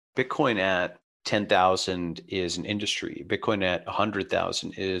Bitcoin at 10,000 is an industry. Bitcoin at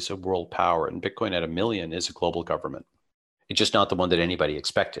 100,000 is a world power, and Bitcoin at 1 million is a global government. It's just not the one that anybody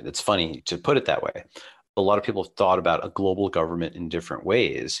expected. It's funny to put it that way. A lot of people have thought about a global government in different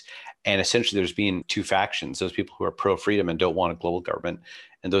ways. And essentially, there's been two factions: those people who are pro freedom and don't want a global government,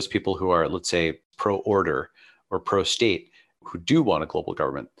 and those people who are, let's say, pro order or pro state who do want a global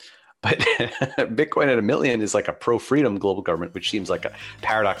government. But Bitcoin at 1 million is like a pro freedom global government, which seems like a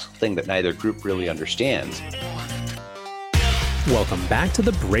paradoxical thing that neither group really understands. Welcome back to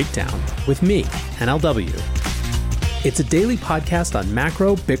The Breakdown with me, NLW. It's a daily podcast on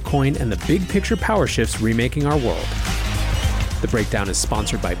macro, Bitcoin, and the big picture power shifts remaking our world. The Breakdown is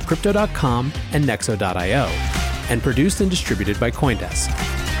sponsored by Crypto.com and Nexo.io and produced and distributed by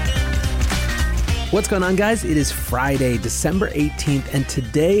CoinDesk. What's going on, guys? It is Friday, December 18th, and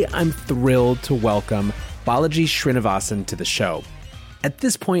today I'm thrilled to welcome Balaji Srinivasan to the show. At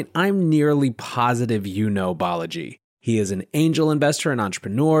this point, I'm nearly positive you know Balaji. He is an angel investor and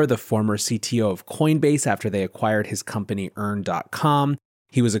entrepreneur, the former CTO of Coinbase after they acquired his company Earn.com.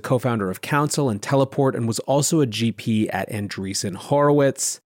 He was a co-founder of Council and Teleport and was also a GP at Andreessen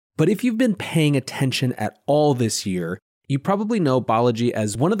Horowitz. But if you've been paying attention at all this year, you probably know Balaji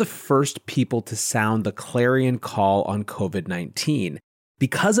as one of the first people to sound the clarion call on COVID-19.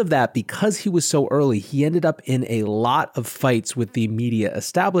 Because of that, because he was so early, he ended up in a lot of fights with the media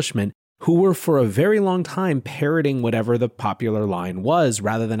establishment, who were for a very long time parroting whatever the popular line was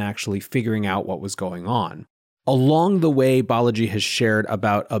rather than actually figuring out what was going on. Along the way, Balaji has shared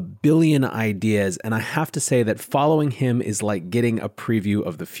about 1 billion ideas, and I have to say that following him is like getting a preview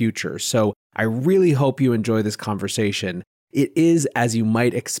of the future. So I really hope you enjoy this conversation. It is, as you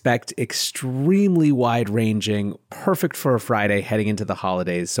might expect, extremely wide-ranging, perfect for a Friday heading into the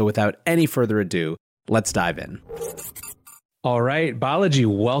holidays. So without any further ado, let's dive in. All right, Balaji,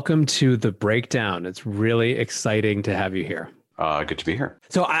 welcome to The Breakdown. It's really exciting to have you here. Good to be here.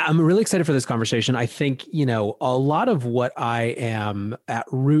 So I'm really excited for this conversation. I think, a lot of what I am at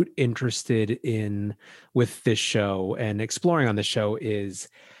root interested in with this show and exploring on this show is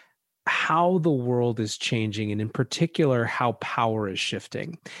how the world is changing, and in particular, how power is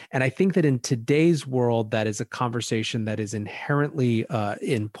shifting. And I think that in today's world, that is a conversation that is inherently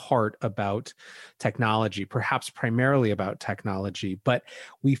in part about technology, perhaps primarily about technology. But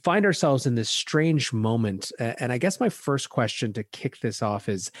we find ourselves in this strange moment. And I guess my first question to kick this off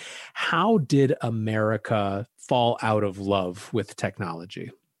is, how did America fall out of love with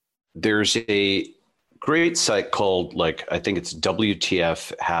technology? There's a great site called, I think it's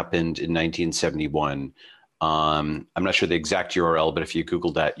WTF happened in 1971. I'm not sure the exact URL, but if you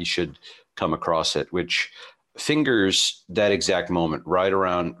Google that, you should come across it, which fingers that exact moment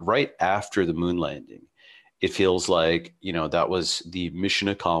right after the moon landing. It feels like, that was the mission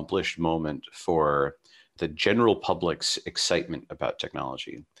accomplished moment for the general public's excitement about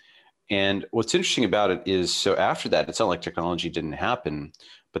technology. And what's interesting about it is, so after that, it's not like technology didn't happen,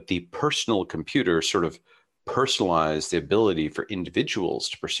 but the personal computer sort of personalized the ability for individuals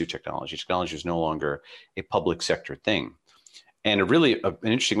to pursue technology. Technology is no longer a public sector thing. And an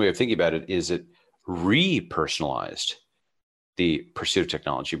interesting way of thinking about it is it re-personalized the pursuit of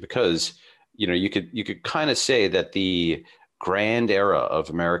technology, because, you could kind of say that the grand era of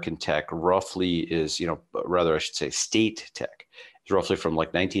American tech roughly is, rather I should say state tech, is roughly from like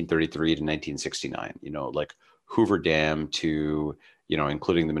 1933 to 1969, like Hoover Dam to,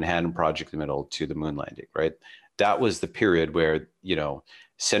 including the Manhattan Project in the middle, to the moon landing, right? That was the period where,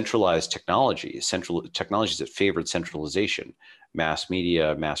 centralized technologies that favored centralization, mass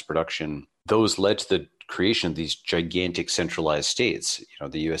media, mass production, those led to the creation of these gigantic centralized states,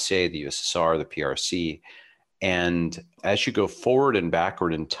 the USA, the USSR, the PRC. And as you go forward and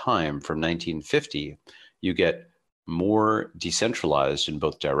backward in time from 1950, you get more decentralized in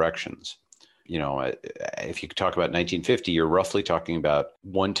both directions. If you could talk about 1950, you're roughly talking about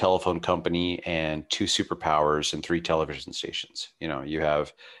one telephone company and two superpowers and three television stations. You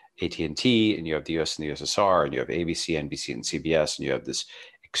have AT&T, and you have the US and the USSR, and you have ABC, NBC, and CBS, and you have this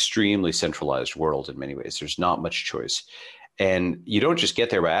extremely centralized world in many ways. There's not much choice. And you don't just get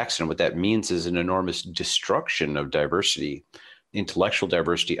there by accident. What that means is an enormous destruction of diversity, intellectual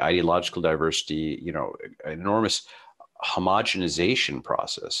diversity, ideological diversity, an enormous homogenization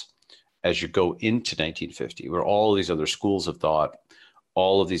process as you go into 1950, where all these other schools of thought,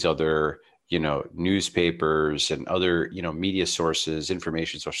 all of these other, newspapers and other, media sources,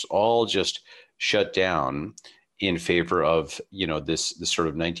 information sources, all just shut down in favor of, this sort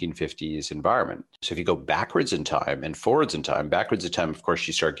of 1950s environment. So if you go backwards in time and forwards in time, backwards in time, of course,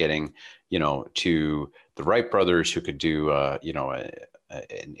 you start getting, to the Wright brothers, who could do,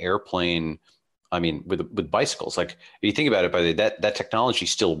 an airplane. I mean, with bicycles, like if you think about it, by the way, that technology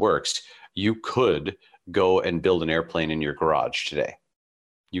still works. You could go and build an airplane in your garage today.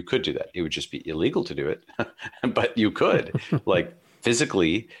 You could do that. It would just be illegal to do it, but you could. Like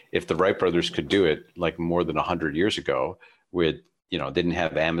physically, if the Wright brothers could do it, like more than 100 years ago, with didn't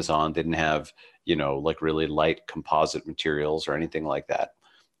have Amazon, didn't have like really light composite materials or anything like that.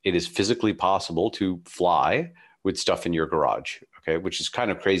 It is physically possible to fly with stuff in your garage. Okay, which is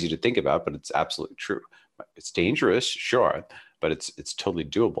kind of crazy to think about, but it's absolutely true. It's dangerous, sure, but it's totally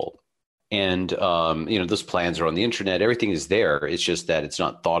doable. And those plans are on the internet. Everything is there. It's just that it's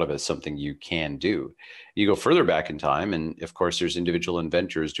not thought of as something you can do. You go further back in time, and of course, there's individual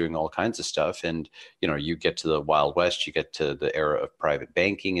inventors doing all kinds of stuff. And you get to the Wild West, you get to the era of private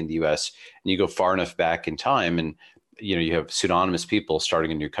banking in the U.S., and you go far enough back in time, and you have pseudonymous people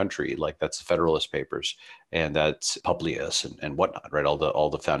starting a new country, like that's the Federalist Papers, and that's Publius and whatnot, right? All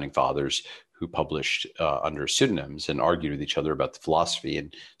the founding fathers who published under pseudonyms and argued with each other about the philosophy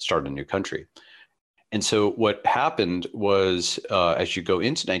and started a new country. And so what happened was, as you go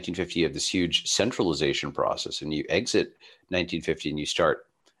into 1950, you have this huge centralization process, and you exit 1950 and you start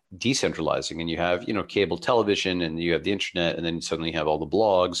decentralizing, and you have cable television, and you have the internet, and then suddenly you have all the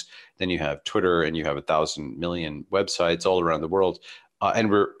blogs, then you have Twitter, and you have 1,000 million websites all around the world.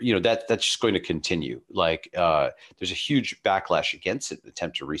 And we're that's just going to continue. Like there's a huge backlash against it, an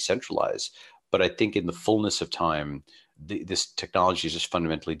attempt to re-centralize. But I think in the fullness of time, this technology is just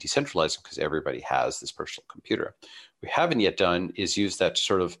fundamentally decentralized because everybody has this personal computer. What we haven't yet done is use that to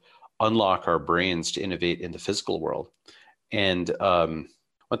sort of unlock our brains to innovate in the physical world. And one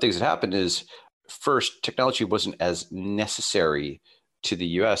of the things that happened is, first, technology wasn't as necessary to the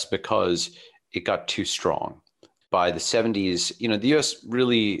US because it got too strong. By the 70s, the US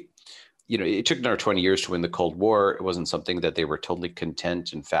really, it took another 20 years to win the Cold War. It wasn't something that they were totally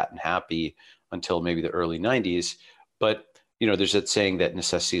content and fat and happy until maybe the early 90s. But, there's that saying that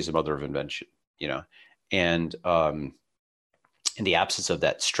necessity is the mother of invention, and in the absence of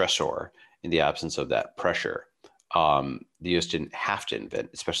that stressor, in the absence of that pressure, the US didn't have to invent,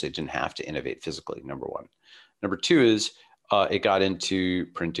 especially it didn't have to innovate physically, number one. Number two is it got into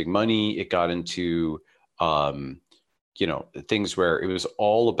printing money. It got into, things where it was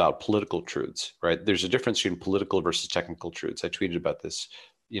all about political truths, right? There's a difference between political versus technical truths. I tweeted about this,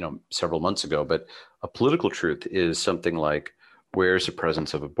 several months ago, but a political truth is something like, where's the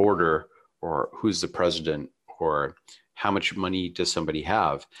presence of a border, or who's the president, or how much money does somebody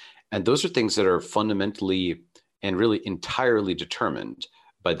have? And those are things that are fundamentally and really entirely determined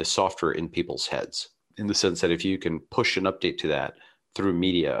by the software in people's heads, in the sense that if you can push an update to that through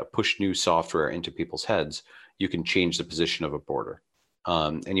media, push new software into people's heads, you can change the position of a border.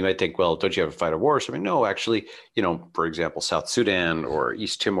 And you might think, well, don't you have a fight a war or something? No, actually, for example, South Sudan or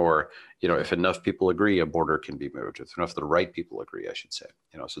East Timor, if enough people agree, a border can be moved. If enough of the right people agree, I should say.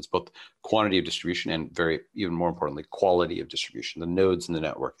 So it's both quantity of distribution and even more importantly, quality of distribution, the nodes in the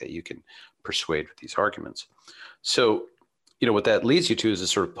network that you can persuade with these arguments. So, what that leads you to is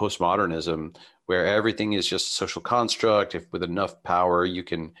this sort of postmodernism where everything is just a social construct. If with enough power, you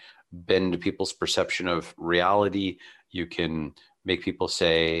can bend people's perception of reality, you can make people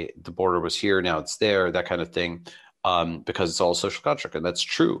say the border was here, now it's there, that kind of thing, because it's all a social construct. And that's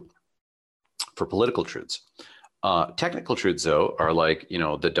true for political truths. Technical truths, though, are like,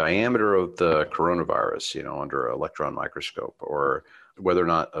 the diameter of the coronavirus, under an electron microscope, or whether or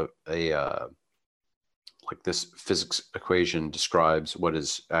not like this physics equation describes what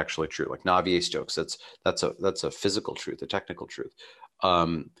is actually true, like Navier-Stokes. That's a physical truth, a technical truth.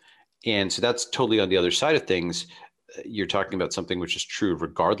 And so that's totally on the other side of things. You're talking about something which is true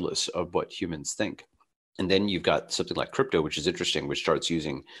regardless of what humans think. And then you've got something like crypto, which is interesting, which starts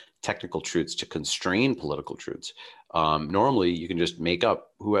using technical truths to constrain political truths. Normally, you can just make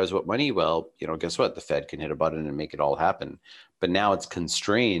up who has what money. Well, guess what? The Fed can hit a button and make it all happen. But now it's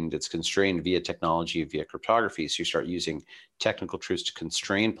constrained. It's constrained via technology, via cryptography. So you start using technical truths to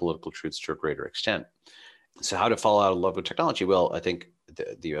constrain political truths to a greater extent. So how to fall out of love with technology? Well, I think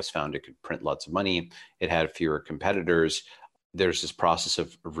the US found it could print lots of money. It had fewer competitors. There's this process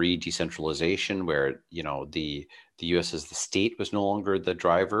of re-decentralization where, the US as the state was no longer the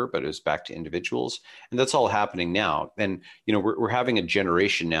driver, but it was back to individuals. And that's all happening now. And, we're having a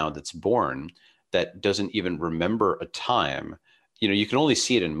generation now that's born that doesn't even remember a time. You can only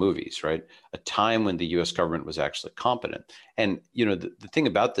see it in movies, right? A time when the US government was actually competent. And, the thing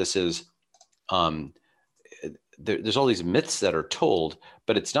about this is, there's all these myths that are told,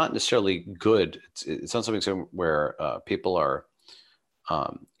 but it's not necessarily good. It's not something where people are,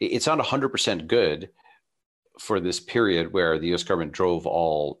 it's not 100% good for this period where the US government drove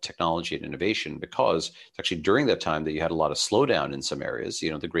all technology and innovation, because it's actually during that time that you had a lot of slowdown in some areas,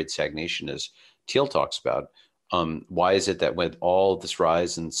 the great stagnation, as Thiel talks about. Why is it that with all this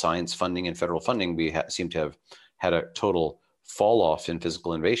rise in science funding and federal funding, we seem to have had a total fall off in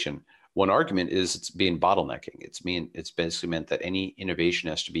physical innovation? One argument is it's being bottlenecking. It's basically meant that any innovation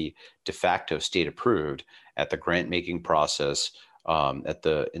has to be de facto state approved at the grant making process,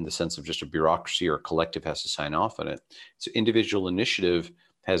 in the sense of just a bureaucracy or a collective has to sign off on it. So individual initiative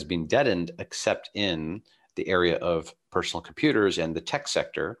has been deadened, except in the area of personal computers and the tech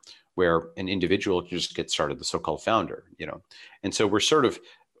sector, where an individual can just get started, the so-called founder, And so we're sort of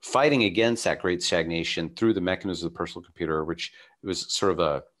fighting against that great stagnation through the mechanism of the personal computer, which was sort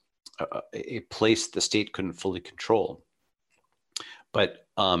of a place the state couldn't fully control. But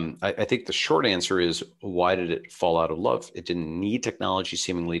I think the short answer is, why did it fall out of love? It didn't need technology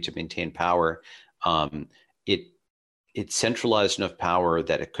seemingly to maintain power. It centralized enough power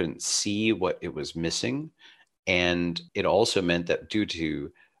that it couldn't see what it was missing. And it also meant that due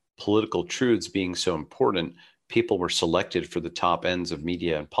to political truths being so important, people were selected for the top ends of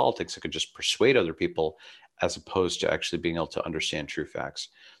media and politics that could just persuade other people, as opposed to actually being able to understand true facts.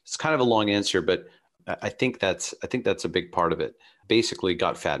 It's kind of a long answer, but I think that's a big part of it. Basically,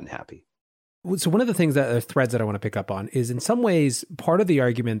 got fat and happy. So one of the things threads that I want to pick up on is, in some ways, part of the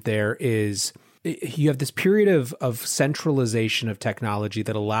argument there is you have this period of centralization of technology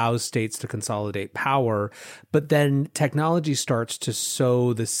that allows states to consolidate power, but then technology starts to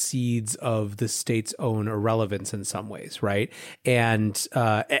sow the seeds of the state's own irrelevance in some ways, right? And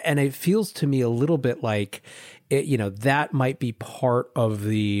it feels to me a little bit like that might be part of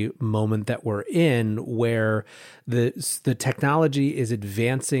the moment that we're in, where the technology is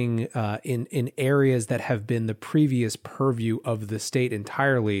advancing in areas that have been the previous purview of the state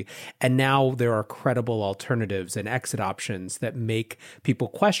entirely, and now there are credible alternatives and exit options that make people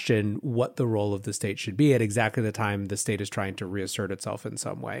question what the role of the state should be at exactly the time the state is trying to reassert itself in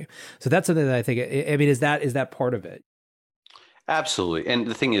some way. So that's something that I think. I mean, is that part of it? Absolutely. And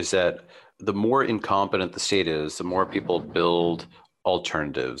the thing is that the more incompetent the state is, the more people build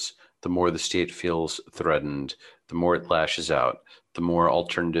alternatives, the more the state feels threatened, the more it lashes out, the more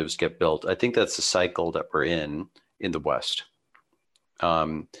alternatives get built. I think that's the cycle that we're in the West.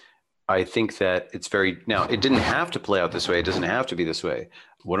 I think that now, it didn't have to play out this way. It doesn't have to be this way.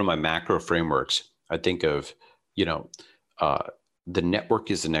 One of my macro frameworks, I think of, the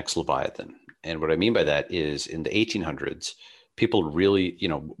network is the next Leviathan. And what I mean by that is, in the 1800s, people really,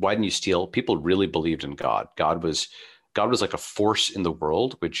 why didn't you steal? People really believed in God. God was like a force in the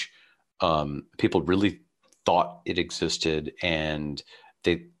world, which people really thought it existed, and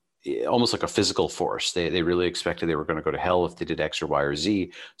they almost like a physical force. They really expected they were going to go to hell if they did X or Y or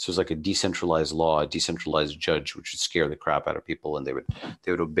Z. So it was like a decentralized law, a decentralized judge, which would scare the crap out of people, and they would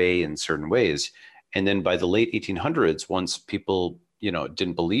obey in certain ways. And then by the late 1800s, once people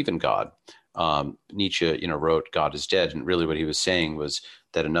didn't believe in God, Nietzsche, wrote "God is dead," and really what he was saying was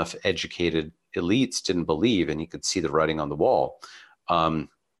that enough educated elites didn't believe, and he could see the writing on the wall.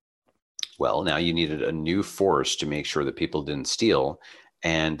 Well, now you needed a new force to make sure that people didn't steal,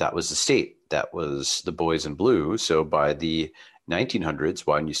 and that was the state. That was the boys in blue. So by the 1900s,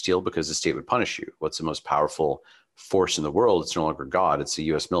 why didn't you steal? Because the state would punish you. What's the most powerful force in the world? It's no longer God. It's the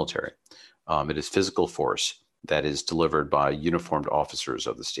U.S. military. It is physical force that is delivered by uniformed officers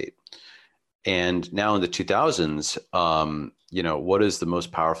of the state. And now in the 2000s, what is the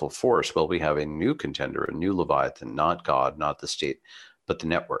most powerful force? Well, we have a new contender, a new Leviathan, not God, not the state, but the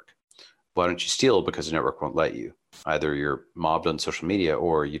network. Why don't you steal? Because the network won't let you. Either you're mobbed on social media,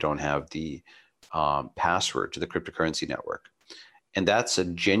 or you don't have the password to the cryptocurrency network. And that's a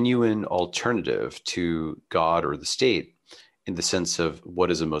genuine alternative to God or the state, in the sense of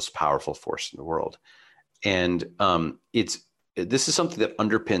what is the most powerful force in the world. And this is something that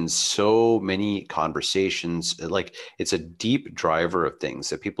underpins so many conversations. Like, it's a deep driver of things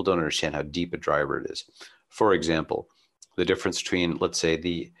that people don't understand how deep a driver it is. For example, the difference between, let's say,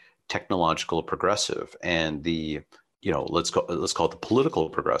 the technological progressive and the, let's call it the political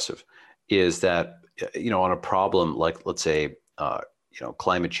progressive, is that, on a problem like, let's say,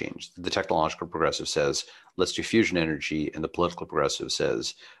 climate change, the technological progressive says, let's do fusion energy, and the political progressive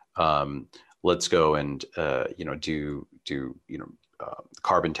says, let's go and do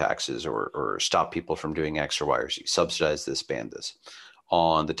carbon taxes, or stop people from doing X or Y or Z, subsidize this, ban this.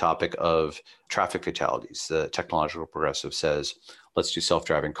 On the topic of traffic fatalities, the technological progressive says, let's do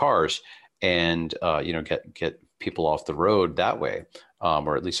self-driving cars and get people off the road that way,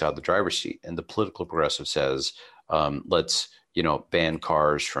 or at least out of the driver's seat. And the political progressive says, let's ban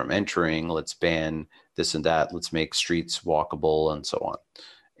cars from entering, let's ban this and that. Let's make streets walkable and so on.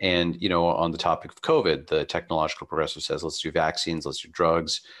 And, on the topic of COVID, the technological progressive says, let's do vaccines, let's do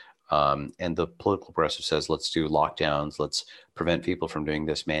drugs. And the political progressive says, let's do lockdowns, let's prevent people from doing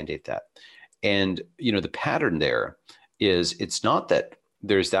this, mandate that. And, the pattern there is, it's not that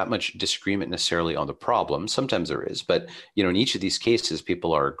there's that much disagreement necessarily on the problem. Sometimes there is, but, in each of these cases,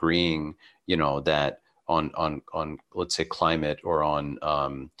 people are agreeing, that on let's say climate, or on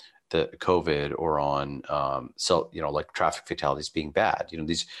the COVID, or on like traffic fatalities being bad.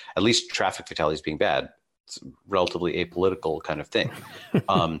 These, at least traffic fatalities being bad, it's relatively apolitical kind of thing.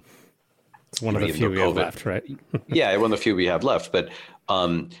 It's one of the few we have left, right? Yeah, one of the few we have left. But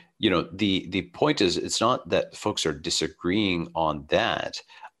the point is, it's not that folks are disagreeing on that.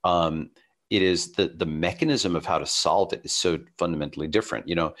 It is the mechanism of how to solve it is so fundamentally different.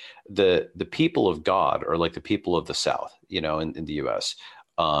 The people of God are like the people of the South, in the U.S.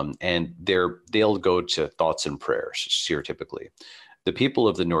 And they'll go to thoughts and prayers stereotypically. The people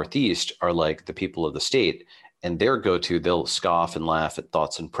of the Northeast are like the people of the state, and they'll scoff and laugh at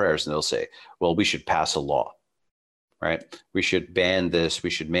thoughts and prayers, and they'll say, well, we should pass a law, right? We should ban this, we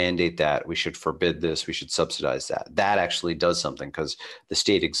should mandate that, we should forbid this, we should subsidize that. That actually does something because the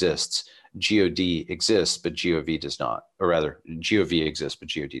state exists. God exists, but GOV does not, or rather GOV exists, but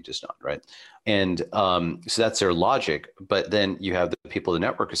God does not, right? And so that's their logic. But then you have the people of the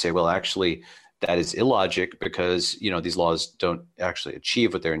network who say, well, actually, that is illogic because, these laws don't actually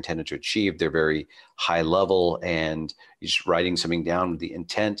achieve what they're intended to achieve. They're very high level, and you're just writing something down. The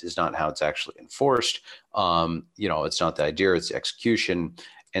intent is not how it's actually enforced. It's not the idea, it's the execution.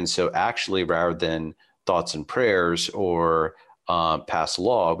 And so actually, rather than thoughts and prayers or pass a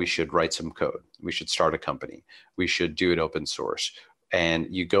law, we should write some code. We should start a company. We should do it open source. And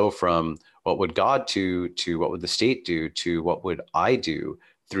you go from what would God do to what would the state do to what would I do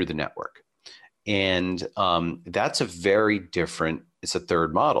through the network. And that's a very different, it's a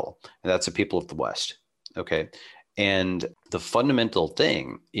third model, and that's the people of the West. Okay. And the fundamental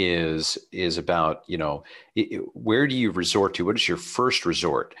thing is about, where do you resort to? What is your first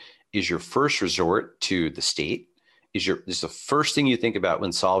resort? Is your first resort to the state? Is the first thing you think about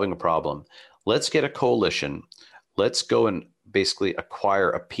when solving a problem? Let's get a coalition. Let's go and basically acquire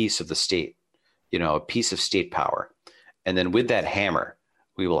a piece of the state, a piece of state power. And then with that hammer,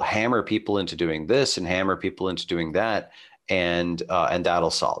 we will hammer people into doing this and hammer people into doing that. And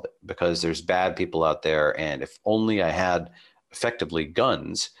that'll solve it, because there's bad people out there. And if only I had effectively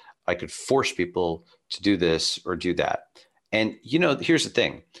guns, I could force people to do this or do that. And, here's the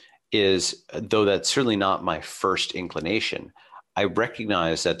thing is, though that's certainly not my first inclination, I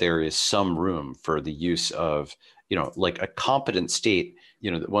recognize that there is some room for the use of, like a competent state.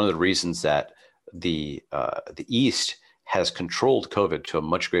 One of the reasons that the East has controlled COVID to a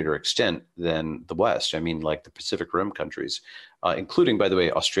much greater extent than the West. I mean, like the Pacific Rim countries, including, by the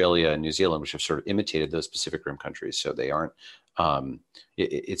way, Australia and New Zealand, which have sort of imitated those Pacific Rim countries. So they aren't,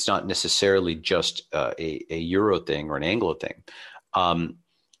 it's not necessarily just a Euro thing or an Anglo thing.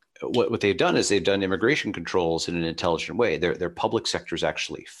 What they've done is they've done immigration controls in an intelligent way. Their public sector is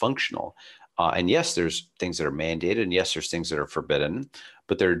actually functional. And yes, there's things that are mandated, and yes, there's things that are forbidden,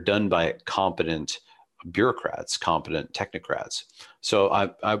 but they're done by competent bureaucrats, competent technocrats. So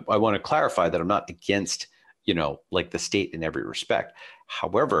I want to clarify that I'm not against, like the state in every respect.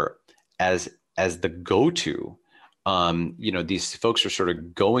 However, as the go-to, these folks are sort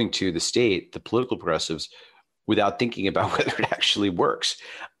of going to the state, the political progressives, without thinking about whether it actually works,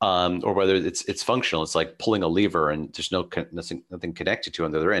 or whether it's functional. It's like pulling a lever and there's nothing connected to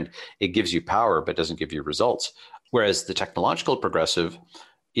on the other end. It gives you power, but doesn't give you results. Whereas the technological progressive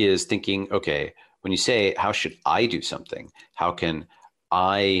is thinking, okay, when you say, how should I do something? How can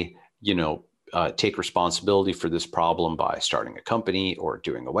I, take responsibility for this problem by starting a company or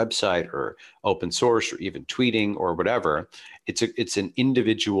doing a website or open source or even tweeting or whatever? It's an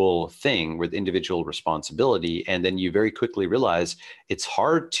individual thing with individual responsibility. And then you very quickly realize it's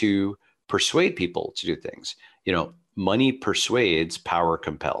hard to persuade people to do things. Money persuades, power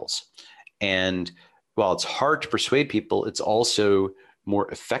compels. And while it's hard to persuade people, it's also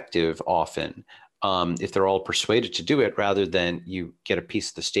more effective often if they're all persuaded to do it, rather than you get a piece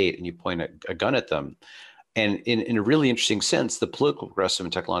of the state and you point a gun at them. And in a really interesting sense, the political progressive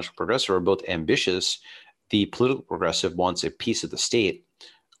and technological progressive are both ambitious. The political progressive wants a piece of the state,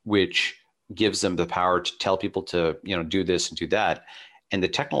 which gives them the power to tell people to, do this and do that. And the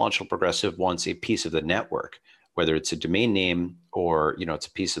technological progressive wants a piece of the network, whether it's a domain name or, it's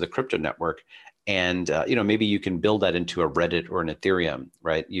a piece of the crypto network. And, maybe you can build that into a Reddit or an Ethereum,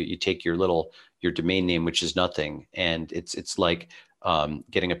 right? You take your domain name, which is nothing. And it's like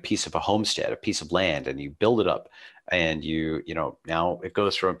getting a piece of a homestead, a piece of land, and you build it up. And now it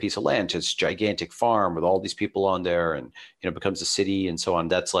goes from a piece of land to this gigantic farm with all these people on there, and becomes a city and so on.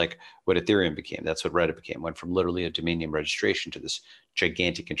 That's like what Ethereum became. That's what Reddit became. Went from literally a domain name registration to this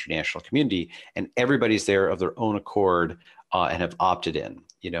gigantic international community, and everybody's there of their own accord and have opted in.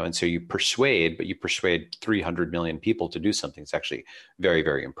 And so you persuade 300 million people to do something. It's actually very,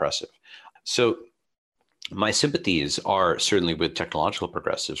 very impressive. So my sympathies are certainly with technological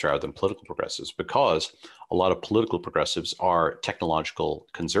progressives rather than political progressives, because a lot of political progressives are technological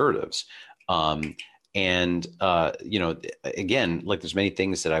conservatives. Again, like there's many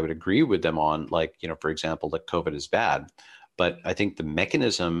things that I would agree with them on, like, for example, that COVID is bad. But I think the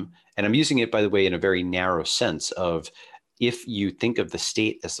mechanism, and I'm using it, by the way, in a very narrow sense of, if you think of the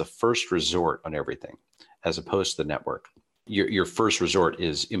state as the first resort on everything, as opposed to the network, your first resort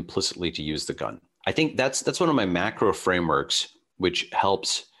is implicitly to use the gun. I think that's one of my macro frameworks, which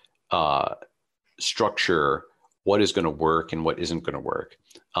helps structure what is going to work and what isn't going to work.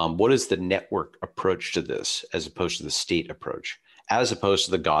 What is the network approach to this, as opposed to the state approach, as opposed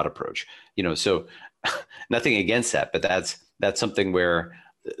to the God approach? So nothing against that, but that's something where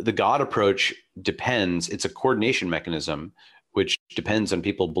the God approach depends. It's a coordination mechanism, which depends on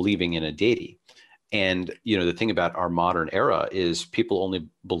people believing in a deity. And, the thing about our modern era is people only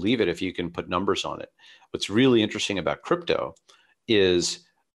believe it if you can put numbers on it. What's really interesting about crypto is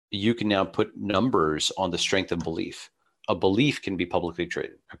you can now put numbers on the strength of belief. A belief can be publicly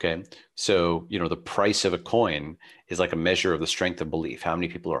traded. Okay. So, the price of a coin is like a measure of the strength of belief. How many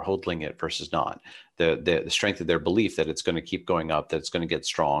people are holding it versus not, the strength of their belief that it's going to keep going up, that it's going to get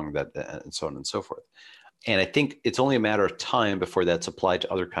strong, that, and so on and so forth. And I think it's only a matter of time before that's applied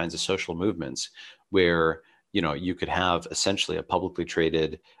to other kinds of social movements, where, you could have essentially a publicly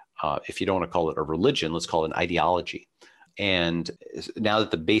traded, if you don't want to call it a religion, let's call it an ideology. And now that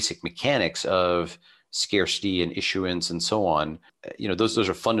the basic mechanics of scarcity and issuance and so on, those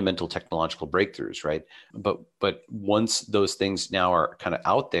are fundamental technological breakthroughs, right? But once those things now are kind of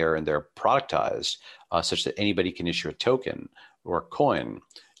out there and they're productized, such that anybody can issue a token or a coin,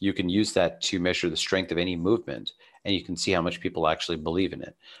 you can use that to measure the strength of any movement, and you can see how much people actually believe in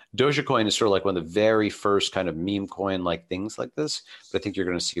it. Dogecoin is sort of like one of the very first kind of meme coin like things like this, but I think you're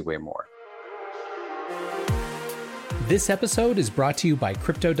going to see way more. This episode is brought to you by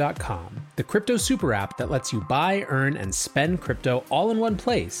Crypto.com, the crypto super app that lets you buy, earn, and spend crypto all in one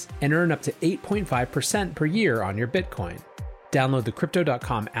place and earn up to 8.5% per year on your Bitcoin. Download the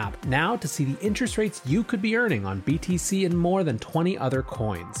Crypto.com app now to see the interest rates you could be earning on BTC and more than 20 other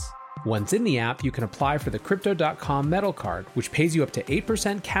coins. Once in the app, you can apply for the Crypto.com Metal Card, which pays you up to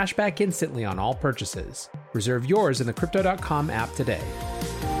 8% cash back instantly on all purchases. Reserve yours in the Crypto.com app today.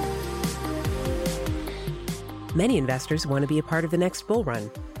 Many investors want to be a part of the next bull run.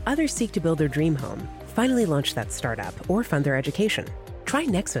 Others seek to build their dream home, finally launch that startup, or fund their education. Try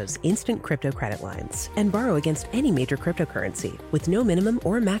Nexo's instant crypto credit lines and borrow against any major cryptocurrency with no minimum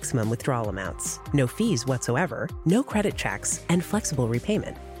or maximum withdrawal amounts, no fees whatsoever, no credit checks, and flexible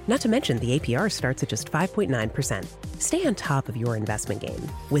repayment. Not to mention the APR starts at just 5.9%. Stay on top of your investment game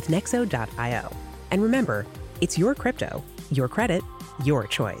with Nexo.io. And remember, it's your crypto, your credit, your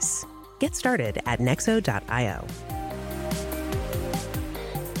choice. Get started at Nexo.io.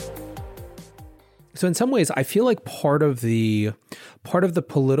 So in some ways, I feel like part of the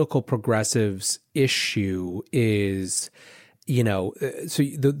political progressives issue is, so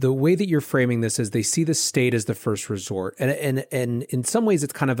the way that you're framing this is they see the state as the first resort. And in some ways,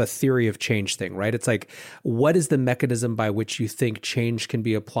 it's kind of a theory of change thing, right? It's like, what is the mechanism by which you think change can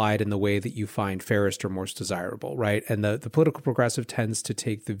be applied in the way that you find fairest or most desirable, right? And the political progressive tends to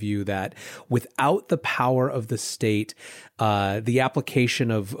take the view that without the power of the state, the application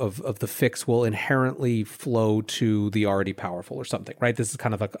of the fix will inherently flow to the already powerful or something, right? This is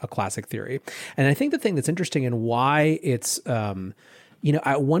kind of a classic theory. And I think the thing that's interesting and why it's,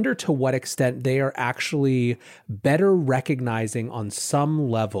 I wonder to what extent they are actually better recognizing on some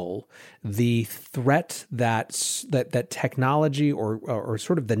level the threat that technology or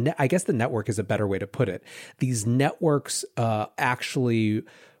sort of I guess the network is a better way to put it. These networks actually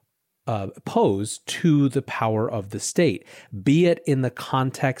pose to the power of the state, be it in the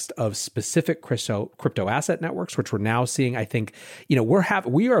context of specific crypto asset networks, which we're now seeing. I think,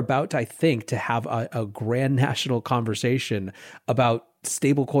 we are about to, I think, to have a grand national conversation about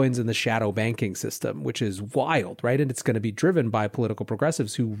stable coins in the shadow banking system, which is wild, right? And it's going to be driven by political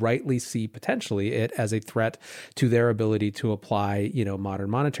progressives who rightly see potentially it as a threat to their ability to apply, modern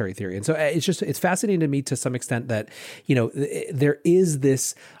monetary theory. And so it's fascinating to me to some extent that, there is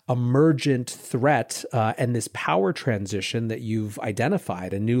this emergent threat and this power transition that you've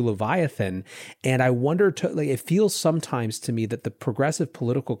identified, a new Leviathan. And I wonder, it feels sometimes to me that the progressive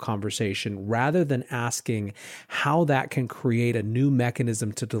political conversation, rather than asking how that can create a new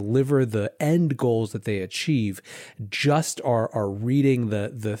mechanism to deliver the end goals that they achieve, just are reading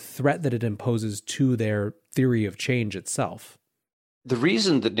the threat that it imposes to their theory of change itself. The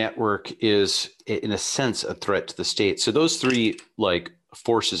reason the network is, in a sense, a threat to the state. So those three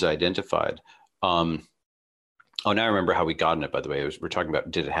forces identified. Now I remember how we got in it, by the way. We're talking about,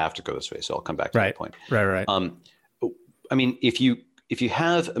 did it have to go this way? So I'll come back to that point. Right. I mean, if you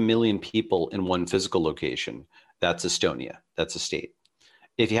have 1 million people in one physical location, that's Estonia. That's a state.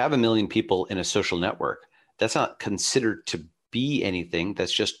 If you have 1 million people in a social network, that's not considered to be anything.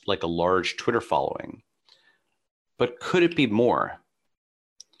 That's just like a large Twitter following. But could it be more?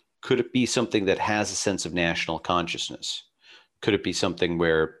 Could it be something that has a sense of national consciousness? Could it be something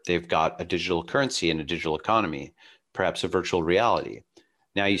where they've got a digital currency and a digital economy, perhaps a virtual reality?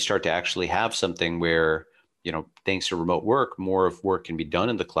 Now you start to actually have something where, thanks to remote work, more of work can be done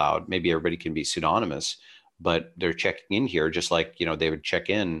in the cloud. Maybe everybody can be pseudonymous, but they're checking in here just like, they would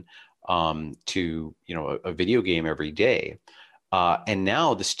check in to, a video game every day. And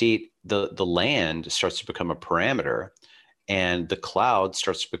now the state, the land starts to become a parameter, and the cloud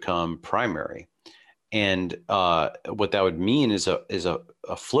starts to become primary. And what that would mean is a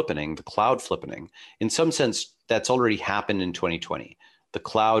flippening, the cloud flippening. In some sense, that's already happened in 2020. The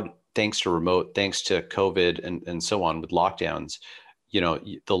cloud, thanks to remote, thanks to COVID and so on with lockdowns,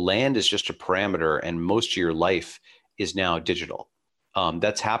 the land is just a parameter, and most of your life is now digital.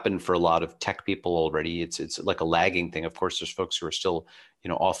 That's happened for a lot of tech people already. It's like a lagging thing. Of course, there's folks who are still,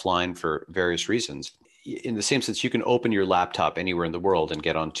 offline for various reasons. In the same sense, you can open your laptop anywhere in the world and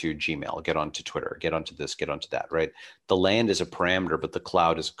get onto Gmail, get onto Twitter, get onto this, get onto that, right? The land is a parameter, but the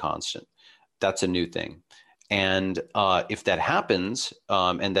cloud is a constant. That's a new thing. And if that happens,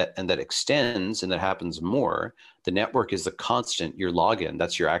 and that extends, and that happens more, the network is the constant, your login.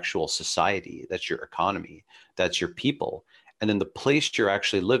 That's your actual society. That's your economy. That's your people. And then the place you're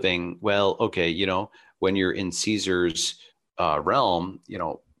actually living, well, okay, when you're in Caesar's realm,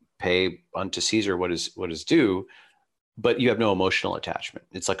 pay unto Caesar what is due, but you have no emotional attachment.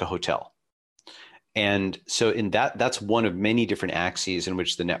 It's like a hotel. And so that's one of many different axes in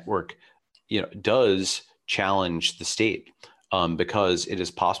which the network, does challenge the state, because it is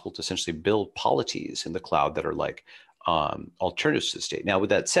possible to essentially build polities in the cloud that are like alternatives to the state. Now,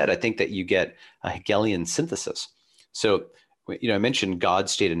 with that said, I think that you get a Hegelian synthesis. So, I mentioned God,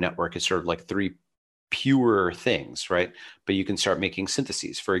 state, and network is sort of like three pure things, right? But you can start making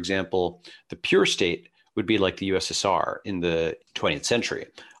syntheses. For example, the pure state would be like the USSR in the 20th century.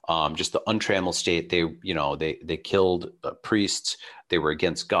 Just the untrammeled state. They killed priests. They were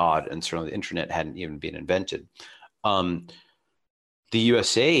against God, and certainly the internet hadn't even been invented. The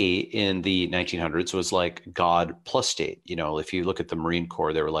USA in the 1900s was like God plus state. If you look at the Marine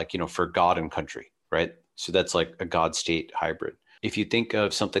Corps, they were like, for God and country, right? So that's like a God state hybrid. If you think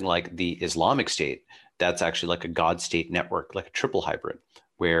of something like the Islamic State, that's actually like a God state network, like a triple hybrid,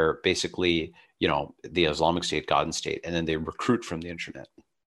 where basically, the Islamic State, God and state, and then they recruit from the internet.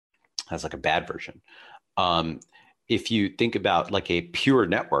 That's like a bad version. If you think about like a pure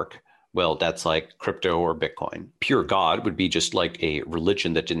network, well, that's like crypto or Bitcoin. Pure God would be just like a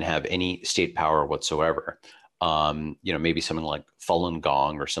religion that didn't have any state power whatsoever. Maybe something like Falun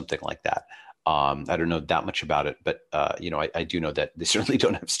Gong or something like that. I don't know that much about it, but I do know that they certainly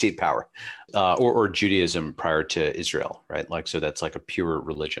don't have state power, or Judaism prior to Israel, right? So that's like a pure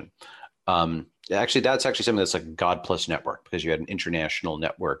religion. That's actually something that's like God plus network, because you had an international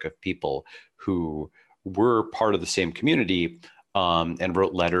network of people who were part of the same community, and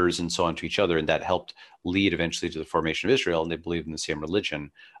wrote letters and so on to each other, and that helped lead eventually to the formation of Israel. And they believed in the same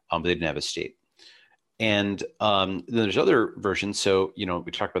religion, but they didn't have a state. And then there's other versions. So, we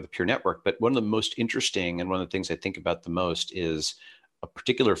talked about the pure network, but one of the most interesting and one of the things I think about the most is a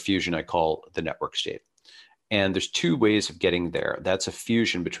particular fusion I call the network state. And there's two ways of getting there. That's a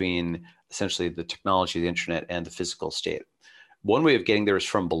fusion between essentially the technology, the internet, and the physical state. One way of getting there is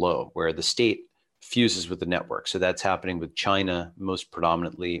from below, where the state fuses with the network. So that's happening with China most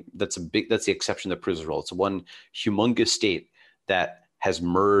predominantly. That's the exception that proves the rule. It's one humongous state that has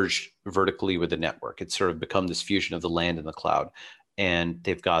merged vertically with the network. It's sort of become this fusion of the land and the cloud. And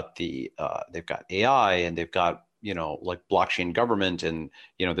they've got they've got AI, and they've got like blockchain government, and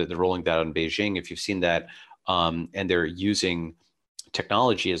they're rolling that out in Beijing. If you've seen that, and they're using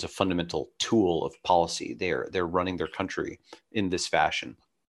technology as a fundamental tool of policy. They're running their country in this fashion.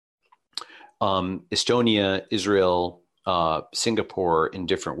 Estonia, Israel, Singapore, in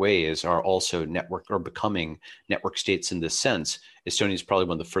different ways, are also network or becoming network states in this sense. Estonia is probably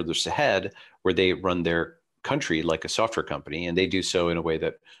one of the furthest ahead, where they run their country like a software company, and they do so in a way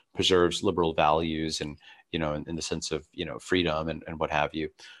that preserves liberal values and in the sense of freedom and what have you.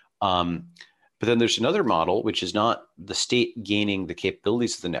 But then there's another model, which is not the state gaining the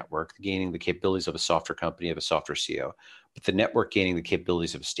capabilities of the network, gaining the capabilities of a software company, of a software CEO, but the network gaining the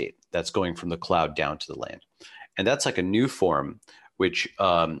capabilities of a state. That's going from the cloud down to the land. And that's like a new form, which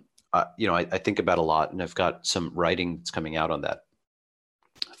I think about a lot, and I've got some writing that's coming out on that.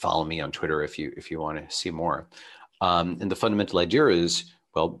 Follow me on Twitter if you want to see more. And the fundamental idea is,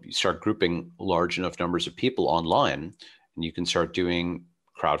 well, you start grouping large enough numbers of people online, and you can start doing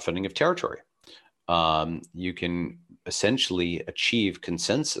crowdfunding of territory. You can essentially achieve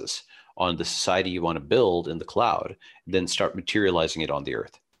consensus on the society you want to build in the cloud, then start materializing it on the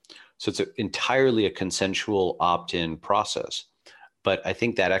earth. So it's entirely a consensual opt-in process. But I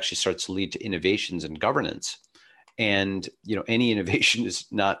think that actually starts to lead to innovations in governance. And any innovation is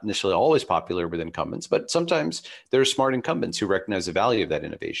not necessarily always popular with incumbents, but sometimes there are smart incumbents who recognize the value of that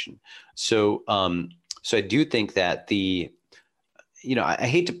innovation. So I do think that I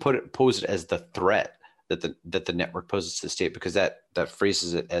hate to pose it as the threat that the network poses to the state, because that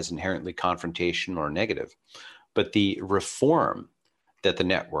phrases it as inherently confrontational or negative. But the reform that the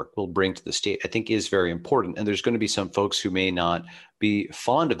network will bring to the state, I think, is very important. And there's going to be some folks who may not be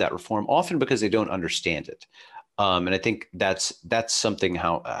fond of that reform, often because they don't understand it. And I think that's something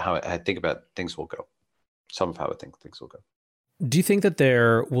how I think about things will go. Some of how I think things will go. Do you think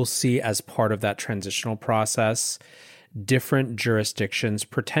that we'll see, as part of that transitional process, different jurisdictions,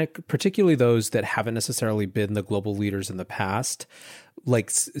 particularly those that haven't necessarily been the global leaders in the past, like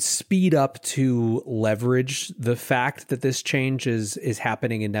speed up to leverage the fact that this change is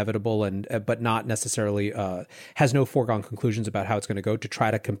happening, inevitable, and but not necessarily has no foregone conclusions about how it's going to go, to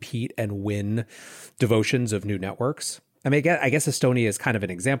try to compete and win devotions of new networks? I mean, I guess Estonia is kind of an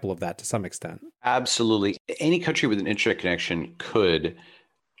example of that to some extent. Absolutely. Any country with an internet connection could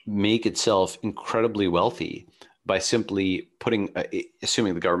make itself incredibly wealthy by simply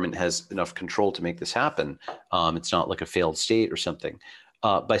assuming the government has enough control to make this happen. It's not like a failed state or something.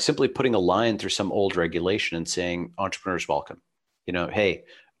 By simply putting a line through some old regulation and saying, entrepreneurs welcome. Hey,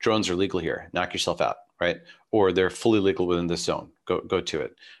 drones are legal here. Knock yourself out, right? Or they're fully legal within this zone. Go to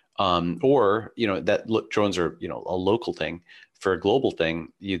it. Drones are a local thing. For a global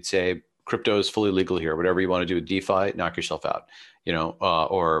thing, you'd say crypto is fully legal here. Whatever you want to do with DeFi, knock yourself out.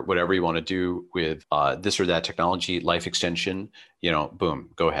 Or whatever you want to do with this or that technology, life extension, boom,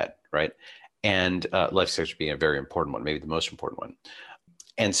 go ahead, right? And life extension being a very important one, maybe the most important one.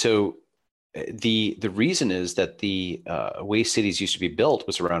 And so the reason is that the way cities used to be built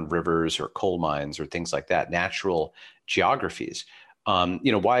was around rivers or coal mines or things like that, natural geographies.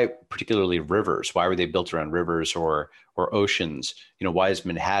 Why particularly rivers? Why were they built around rivers or oceans? Why is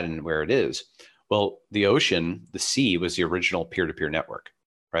Manhattan where it is? Well, the ocean, the sea, was the original peer-to-peer network,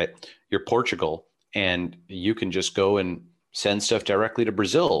 right? You're Portugal, and you can just go and send stuff directly to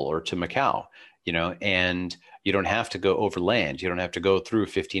Brazil or to Macau, and you don't have to go over land. You don't have to go through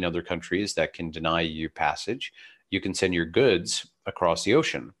 15 other countries that can deny you passage. You can send your goods across the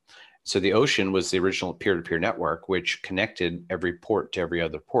ocean. So the ocean was the original peer-to-peer network, which connected every port to every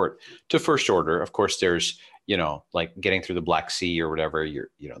other port to first order. Of course, there's like getting through the Black Sea or whatever,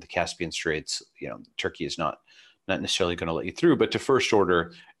 the Caspian Straits, Turkey is not necessarily going to let you through, but to first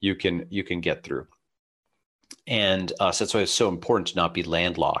order, you can get through. And so that's why it's so important to not be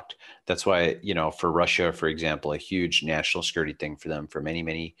landlocked. That's why, for Russia, for example, a huge national security thing for them for many,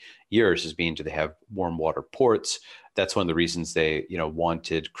 many years has been, do they have warm water ports? That's one of the reasons they,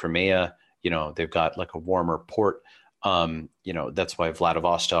 wanted Crimea. They've got like a warmer port. That's why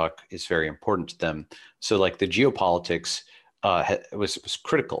Vladivostok is very important to them. So like the geopolitics was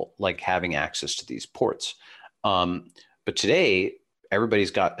critical, like having access to these ports. But today,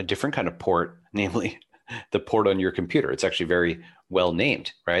 everybody's got a different kind of port, namely the port on your computer. It's actually very well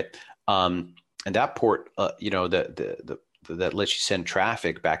named, right? And that port, that lets you send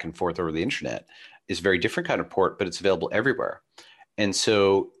traffic back and forth over the internet is a very different kind of port, but it's available everywhere. And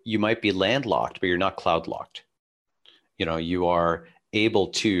so you might be landlocked, but you're not cloud locked. You are able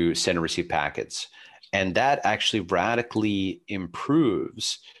to send and receive packets. And that actually radically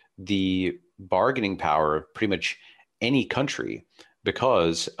improves the bargaining power of pretty much any country,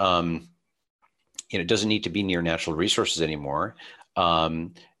 because It doesn't need to be near natural resources anymore.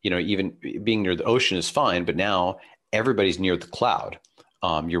 Even being near the ocean is fine, but now everybody's near the cloud.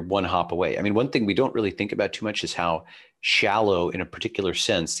 You're one hop away. I mean, one thing we don't really think about too much is how shallow, in a particular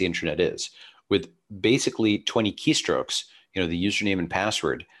sense, the internet is. With basically 20 keystrokes, the username and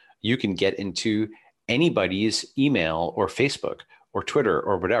password, you can get into anybody's email or Facebook or Twitter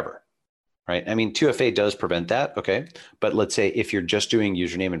or whatever. Right. I mean, 2FA does prevent that. Okay. But let's say if you're just doing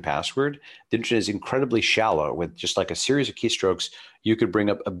username and password, the internet is incredibly shallow. With just like a series of keystrokes, you could bring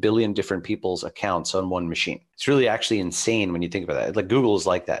up a billion different people's accounts on one machine. It's really actually insane when you think about that. Like Google is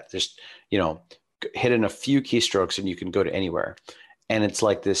like that. Just, hit in a few keystrokes and you can go to anywhere. And it's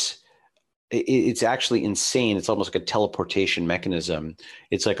like this, it's actually insane. It's almost like a teleportation mechanism.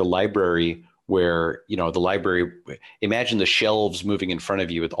 It's like a library where, the library, imagine the shelves moving in front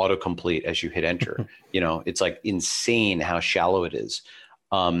of you with autocomplete as you hit enter. It's like insane how shallow it is.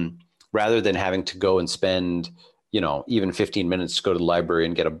 Rather than having to go and spend, even 15 minutes to go to the library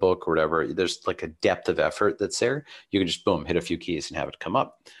and get a book or whatever, there's like a depth of effort that's there. You can just, boom, hit a few keys and have it come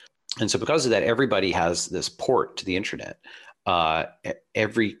up. And so because of that, everybody has this port to the internet.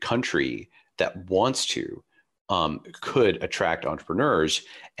 Every country that wants to could attract entrepreneurs.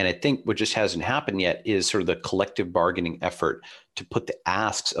 And I think what just hasn't happened yet is sort of the collective bargaining effort to put the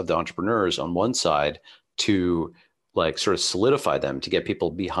asks of the entrepreneurs on one side to like sort of solidify them, to get people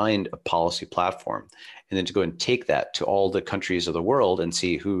behind a policy platform, and then to go and take that to all the countries of the world and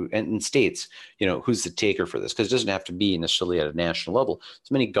see who, and states, who's the taker for this. Because it doesn't have to be necessarily at a national level.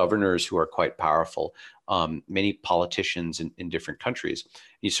 There's many governors who are quite powerful, many politicians in different countries.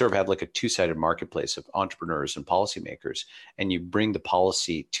 You sort of have like a two-sided marketplace of entrepreneurs and policymakers, and you bring the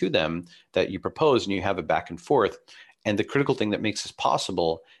policy to them that you propose, and you have a back and forth. And the critical thing that makes this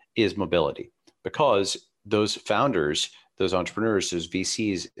possible is mobility, because those founders, those entrepreneurs, those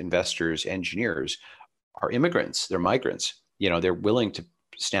VCs, investors, engineers are immigrants. They're migrants. They're willing to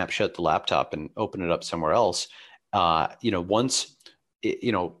snap shut the laptop and open it up somewhere else. Once,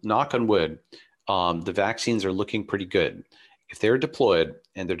 knock on wood, the vaccines are looking pretty good. If they're deployed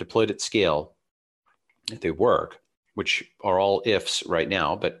and they're deployed at scale, if they work, which are all ifs right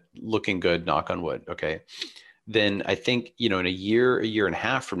now, but looking good, knock on wood. Okay. Then I think, in a year and a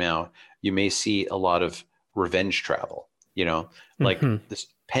half from now, you may see a lot of revenge travel, like this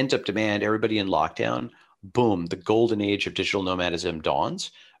pent up demand, everybody in lockdown, boom, the golden age of digital nomadism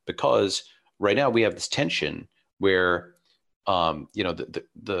dawns, because right now we have this tension where,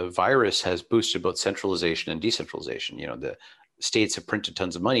 the virus has boosted both centralization and decentralization. The states have printed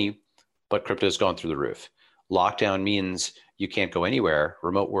tons of money, but crypto has gone through the roof. Lockdown means you can't go anywhere.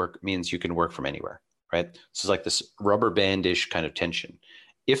 Remote work means you can work from anywhere, right? So it's like this rubber bandish kind of tension.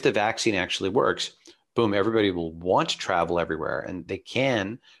 If the vaccine actually works, boom, everybody will want to travel everywhere, and they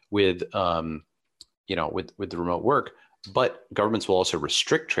can with the remote work, but governments will also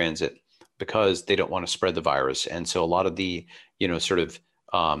restrict transit because they don't want to spread the virus. And so a lot of the,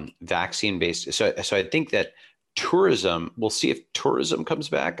 vaccine based. So I think that tourism, we'll see if tourism comes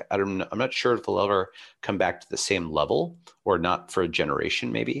back. I'm not sure if it'll ever come back to the same level, or not for a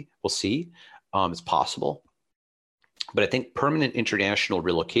generation, maybe. We'll see. It's possible. But I think permanent international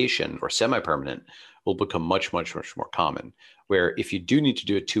relocation, or semi-permanent, will become much, much, much more common, where if you do need to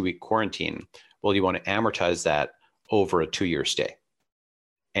do a 2-week quarantine, well, you want to amortize that over a 2-year stay,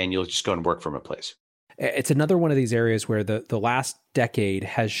 and you'll just go and work from a place. It's another one of these areas where the last decade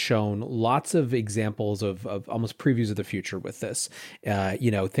has shown lots of examples of almost previews of the future with this.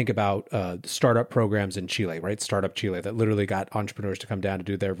 Think about startup programs in Chile, right? Startup Chile, that literally got entrepreneurs to come down to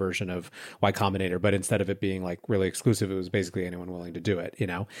do their version of Y Combinator, but instead of it being like really exclusive, it was basically anyone willing to do it,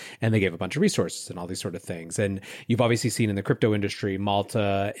 and they gave a bunch of resources and all these sort of things. And you've obviously seen in the crypto industry,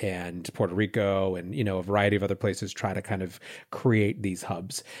 Malta and Puerto Rico and, a variety of other places try to kind of create these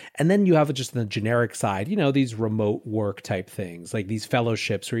hubs. And then you have just the generic side, these remote work type things, like these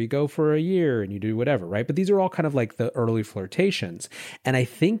fellowships where you go for a year and you do whatever, right? But these are all kind of like the early flirtations. And I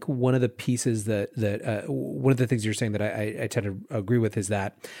think one of the pieces one of the things you're saying that I tend to agree with is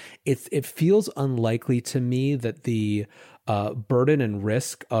that it feels unlikely to me that the burden and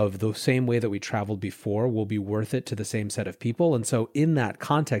risk of the same way that we traveled before will be worth it to the same set of people. And so in that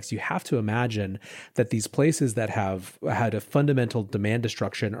context, you have to imagine that these places that have had a fundamental demand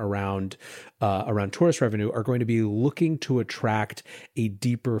destruction around tourist revenue are going to be looking to attract a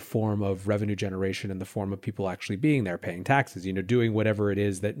deeper form of revenue generation in the form of people actually being there, paying taxes, doing whatever it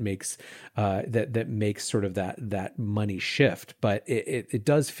is that makes that makes sort of that money shift. But it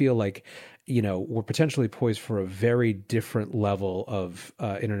does feel like we're potentially poised for a very different level of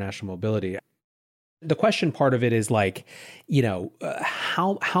international mobility. The question part of it is like,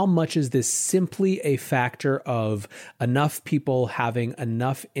 how much is this simply a factor of enough people having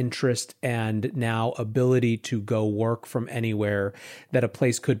enough interest and now ability to go work from anywhere that a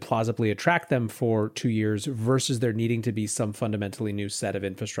place could plausibly attract them for 2 years versus there needing to be some fundamentally new set of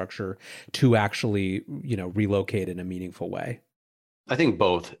infrastructure to actually, relocate in a meaningful way? I think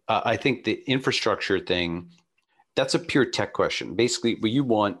both. I think the infrastructure thing, that's a pure tech question. Basically, what you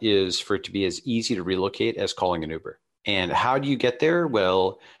want is for it to be as easy to relocate as calling an Uber. And how do you get there?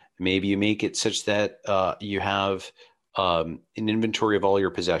 Well, maybe you make it such that you have an inventory of all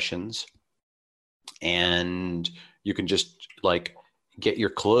your possessions, and you can just like get your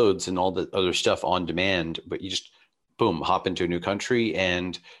clothes and all the other stuff on demand, but you just boom, hop into a new country,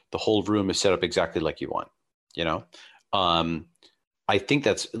 and the whole room is set up exactly like you want. You know, I think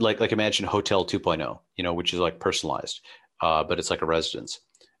that's like imagine Hotel 2.0, which is like personalized, but it's like a residence,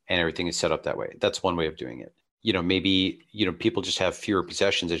 and everything is set up that way. That's one way of doing it. Maybe people just have fewer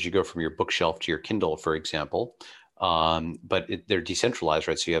possessions as you go from your bookshelf to your Kindle, for example. But they're decentralized,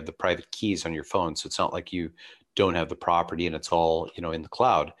 right? So you have the private keys on your phone, so it's not like you don't have the property and it's all in the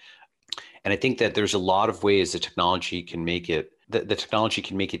cloud. And I think that there's a lot of ways the technology can make it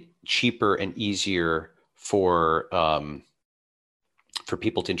cheaper and easier for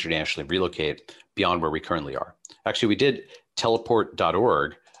people to internationally relocate beyond where we currently are. Actually, we did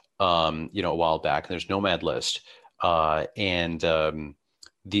teleport.org, a while back, and there's Nomad List. And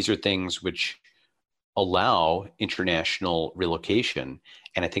these are things which allow international relocation.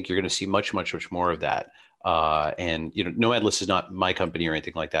 And I think you're going to see much, much, much more of that. And Nomad List is not my company or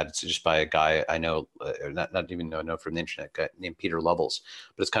anything like that. It's just by a guy I know, not even know from the internet, guy named Peter Levels.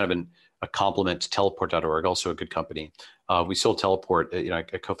 But it's kind of a complement to teleport.org, also a good company. We sold Teleport, I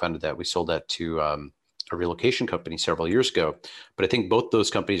co-founded that. We sold that to a relocation company several years ago. But I think both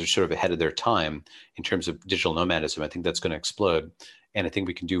those companies are sort of ahead of their time in terms of digital nomadism. I think that's going to explode. And I think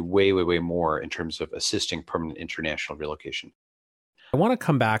we can do way, way, way more in terms of assisting permanent international relocation. I want to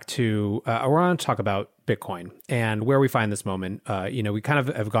come back to, I want to talk about Bitcoin and where we find this moment. We kind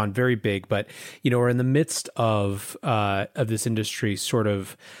of have gone very big, but, we're in the midst of this industry sort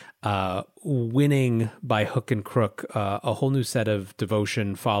of winning by hook and crook a whole new set of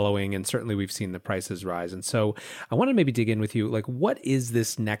devotion following, and certainly we've seen the prices rise. And so I want to maybe dig in with you, like, what is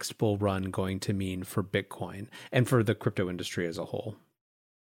this next bull run going to mean for Bitcoin and for the crypto industry as a whole?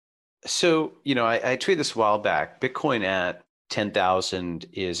 So, I tweeted this a while back. Bitcoin at 10,000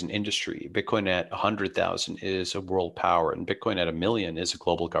 is an industry. Bitcoin at 100,000 is a world power, and Bitcoin at 1 million is a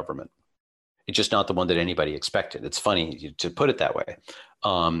global government. It's just not the one that anybody expected. It's funny to put it that way.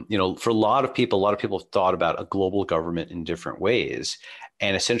 For a lot of people have thought about a global government in different ways.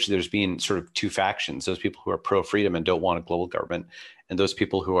 And essentially there's been sort of two factions, those people who are pro-freedom and don't want a global government, and those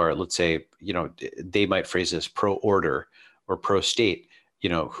people who are, let's say, they might phrase this pro-order or pro-state,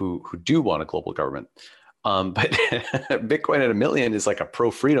 who do want a global government. But Bitcoin at 1 million is like a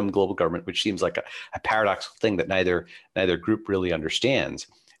pro-freedom global government, which seems like a paradoxical thing that neither group really understands.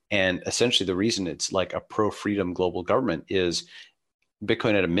 And essentially the reason it's like a pro-freedom global government is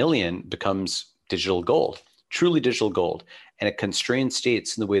Bitcoin at 1 million becomes digital gold, truly digital gold. And it constrains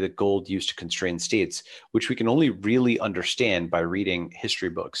states in the way that gold used to constrain states, which we can only really understand by reading history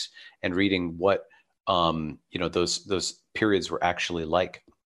books and reading what those periods were actually like.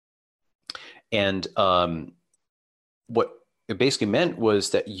 And what it basically meant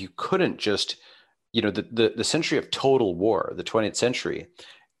was that you couldn't just, the century of total war, the 20th century,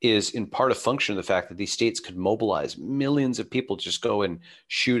 is in part a function of the fact that these states could mobilize millions of people to just go and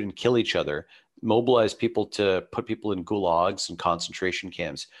shoot and kill each other, mobilize people to put people in gulags and concentration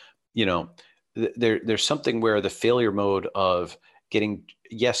camps. There's something where the failure mode of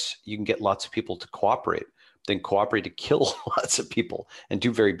yes, you can get lots of people to cooperate, then cooperate to kill lots of people and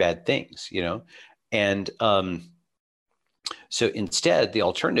do very bad things, And so instead, the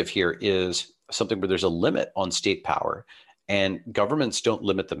alternative here is something where there's a limit on state power, and governments don't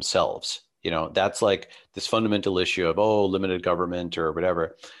limit themselves. That's like this fundamental issue of, limited government or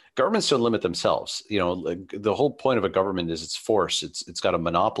whatever. Governments don't limit themselves. The whole point of a government is its force. It's got a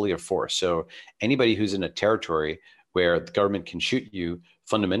monopoly of force. So anybody who's in a territory where the government can shoot you,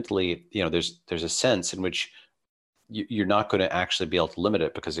 fundamentally, there's a sense in which you're not going to actually be able to limit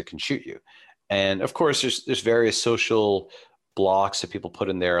it because it can shoot you. And of course, there's various social blocks that people put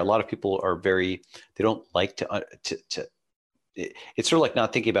in there. A lot of people are they don't like to it's sort of like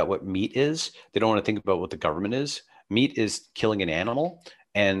not thinking about what meat is. They don't want to think about what the government is. Meat is killing an animal,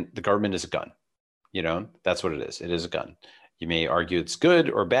 and the government is a gun. That's what it is. It is a gun. You may argue it's good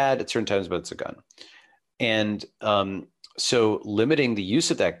or bad at certain times, but it's a gun. And So limiting the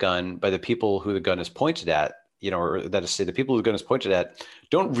use of that gun by the people who the gun is pointed at, or that is to say the people who the gun is pointed at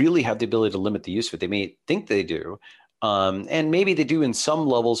don't really have the ability to limit the use of it. They may think they do. And maybe they do in some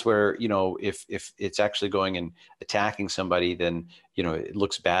levels where, if it's actually going and attacking somebody, then, it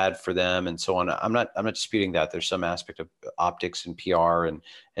looks bad for them and so on. I'm not disputing that. There's some aspect of optics and PR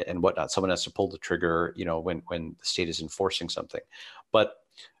and whatnot. Someone has to pull the trigger, when the state is enforcing something. But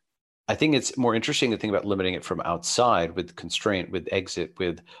I think it's more interesting to think about limiting it from outside with constraint, with exit,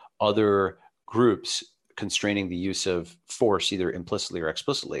 with other groups constraining the use of force, either implicitly or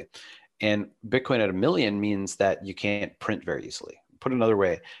explicitly. And Bitcoin at 1 million means that you can't print very easily. Put another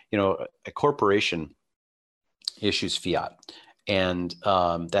way, a corporation issues fiat, and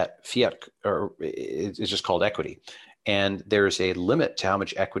that fiat is just called equity. And there's a limit to how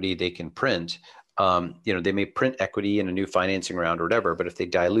much equity they can print. They may print equity in a new financing round or whatever, but if they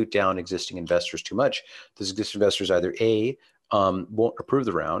dilute down existing investors too much, those existing investors either A, won't approve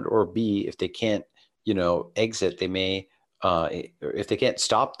the round, or B, if they can't, exit, they may, if they can't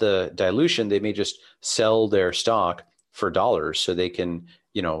stop the dilution, they may just sell their stock for dollars so they can,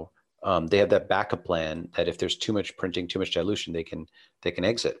 they have that backup plan that if there's too much printing, too much dilution, they can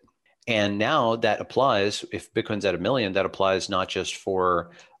exit. And now that applies, if Bitcoin's at 1 million, that applies not just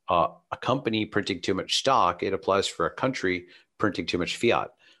for a company printing too much stock, it applies for a country printing too much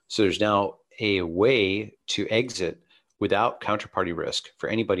fiat. So there's now a way to exit without counterparty risk for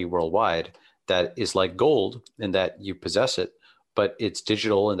anybody worldwide that is like gold in that you possess it, but it's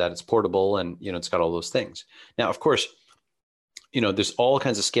digital and that it's portable and, it's got all those things. Now, of course, there's all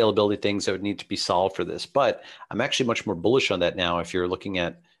kinds of scalability things that would need to be solved for this, but I'm actually much more bullish on that now. If you're looking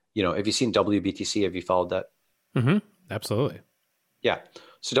at, have you seen WBTC? Have you followed that? Mm-hmm. Absolutely. Yeah.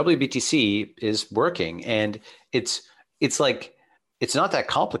 So WBTC is working, and it's like, it's not that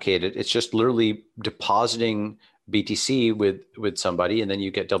complicated. It's just literally depositing BTC with somebody, and then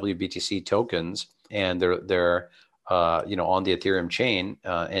you get WBTC tokens, and they're on the Ethereum chain,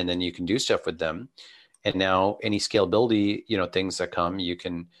 and then you can do stuff with them. And now any scalability, things that come, you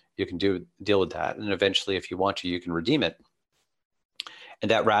can deal with that. And eventually, if you want to, you can redeem it. And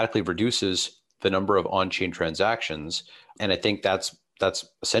that radically reduces the number of on-chain transactions. And I think that's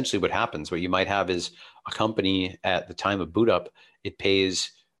essentially what happens. What you might have is a company at the time of boot up, it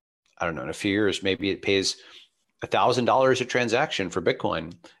pays, I don't know, in a few years, maybe it pays $1,000 a transaction for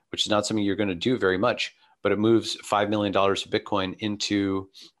Bitcoin, which is not something you're going to do very much, but it moves $5 million of Bitcoin into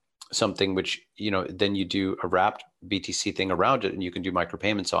something which, then you do a wrapped BTC thing around it, and you can do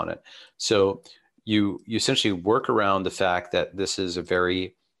micropayments on it. So you essentially work around the fact that this is a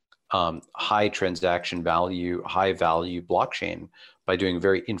very high transaction value, high value blockchain by doing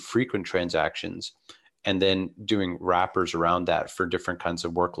very infrequent transactions, and then doing wrappers around that for different kinds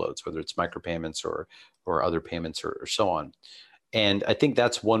of workloads, whether it's micropayments or other payments or so on. And I think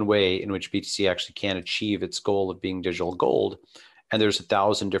that's one way in which BTC actually can achieve its goal of being digital gold. And there's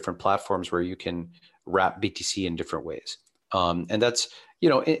 1,000 different platforms where you can wrap BTC in different ways. And that's,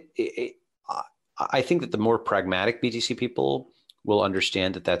 I think that the more pragmatic BTC people will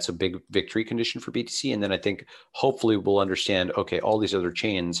understand that that's a big victory condition for BTC. And then I think hopefully we'll understand, okay, all these other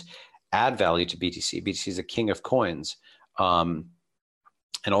chains add value to BTC. BTC is a king of coins.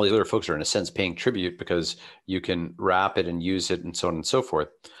 And all the other folks are in a sense paying tribute because you can wrap it and use it and so on and so forth.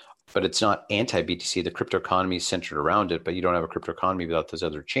 But it's not anti-BTC. The crypto economy is centered around it, but you don't have a crypto economy without those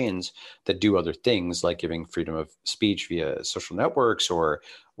other chains that do other things like giving freedom of speech via social networks or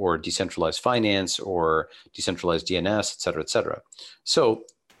decentralized finance or decentralized DNS, et cetera, et cetera. So,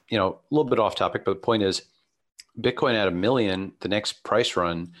 a little bit off topic, but the point is Bitcoin at 1 million, the next price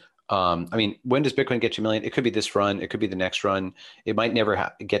run, when does Bitcoin get to 1 million? It could be this run. It could be the next run. It might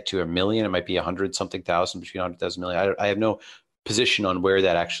never get to 1 million. It might be 100-something thousand, between 100,000 million. I have no position on where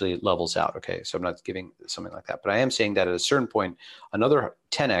that actually levels out. Okay. So I'm not giving something like that, but I am saying that at a certain point, another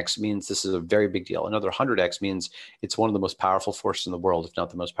 10x means this is a very big deal. Another 100x means it's one of the most powerful forces in the world, if not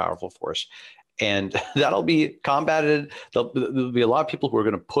the most powerful force. And that'll be combated. There'll be a lot of people who are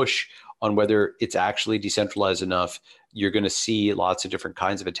going to push on whether it's actually decentralized enough. You're going to see lots of different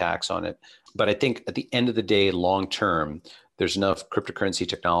kinds of attacks on it. But I think at the end of the day, long term, there's enough cryptocurrency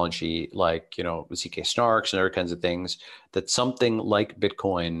technology like, ZK snarks and other kinds of things that something like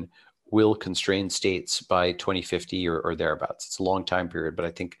Bitcoin will constrain states by 2050 or thereabouts. It's a long time period, but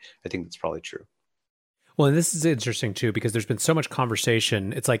I think that's probably true. Well, and this is interesting too, because there's been so much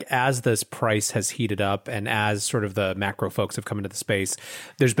conversation. It's like as this price has heated up and as sort of the macro folks have come into the space,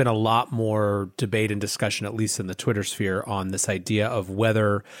 there's been a lot more debate and discussion, at least in the Twitter sphere, on this idea of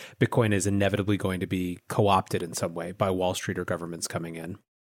whether Bitcoin is inevitably going to be co-opted in some way by Wall Street or governments coming in.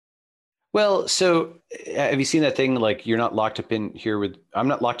 Well, so have you seen that thing like you're not locked up in here with I'm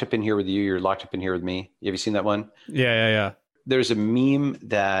not locked up in here with you, you're locked up in here with me? Have you seen that one? Yeah. There's a meme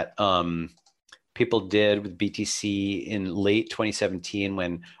that people did with BTC in late 2017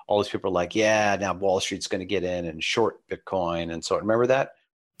 when all these people are like, yeah, now Wall Street's going to get in and short Bitcoin and so on. Remember that?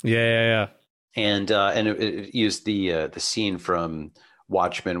 Yeah. And it used the scene from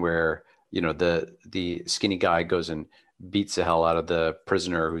Watchmen where the skinny guy goes and beats the hell out of the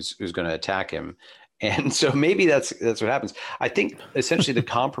prisoner who's going to attack him, and so maybe that's what happens. I think essentially the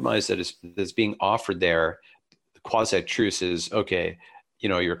compromise that's being offered there, the quasi truce is okay.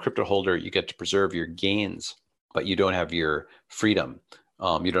 You're a crypto holder, you get to preserve your gains, but you don't have your freedom.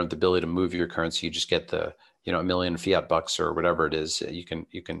 You don't have the ability to move your currency. You just get the a million fiat bucks or whatever it is. You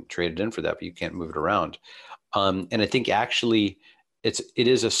can trade it in for that, but you can't move it around. And I think actually I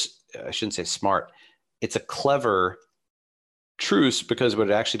shouldn't say smart. It's a clever truce because what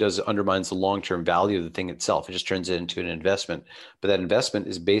it actually does is undermines the long-term value of the thing itself. It just turns it into an investment, but that investment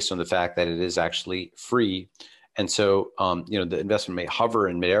is based on the fact that it is actually free. And so, the investment may hover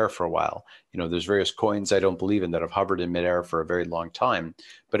in midair for a while. There's various coins I don't believe in that have hovered in midair for a very long time,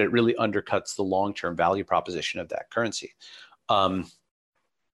 but it really undercuts the long-term value proposition of that currency.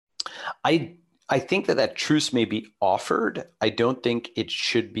 I think that truce may be offered. I don't think it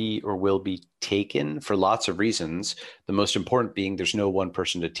should be or will be taken for lots of reasons. The most important being there's no one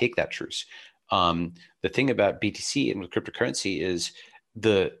person to take that truce. The thing about BTC and with cryptocurrency is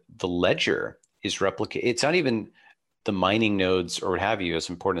the ledger is replicated. It's not even the mining nodes or what have you, as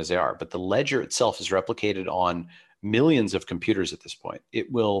important as they are, but the ledger itself is replicated on millions of computers at this point.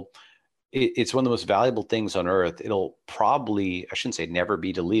 It's one of the most valuable things on earth. It'll probably, I shouldn't say never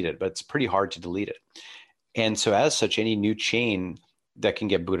be deleted, but it's pretty hard to delete it. And so as such, any new chain that can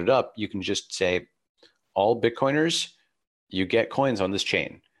get booted up, you can just say, all Bitcoiners, you get coins on this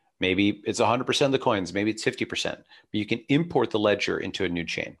chain. Maybe it's 100% of the coins, maybe it's 50%, but you can import the ledger into a new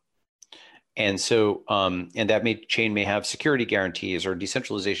chain. And so, and that chain may have security guarantees or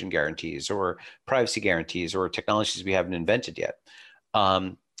decentralization guarantees or privacy guarantees or technologies we haven't invented yet.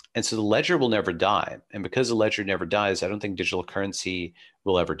 And so the ledger will never die. And because the ledger never dies, I don't think digital currency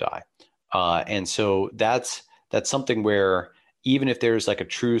will ever die. And so that's something where even if there's like a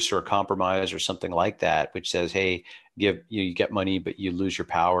truce or a compromise or something like that, which says, hey, you get money, but you lose your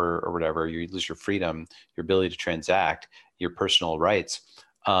power or whatever, you lose your freedom, your ability to transact, your personal rights.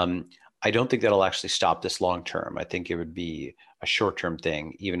 I don't think that'll actually stop this long term. I think it would be a short term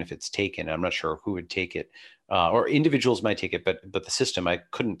thing, even if it's taken. I'm not sure who would take it, or individuals might take it, but the system, I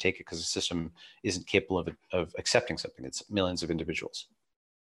couldn't take it because the system isn't capable of accepting something. It's millions of individuals.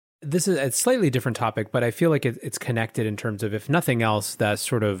 This is a slightly different topic, but I feel like it's connected in terms of, if nothing else, that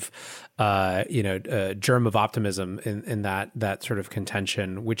sort of, germ of optimism in that sort of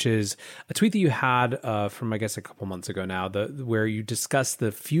contention, which is a tweet that you had from, I guess, a couple months ago now, where you discuss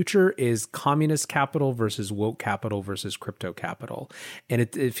the future is communist capital versus woke capital versus crypto capital. And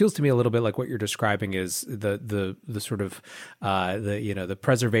it feels to me a little bit like what you're describing is the sort of, the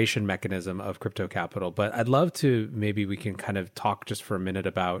preservation mechanism of crypto capital. But I'd love to, maybe we can kind of talk just for a minute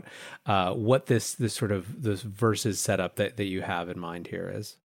about what this versus setup that you have in mind here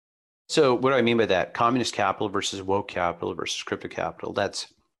is. So what do I mean by that? Communist capital versus woke capital versus crypto capital. That's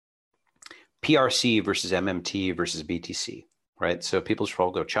PRC versus MMT versus BTC, right? So People's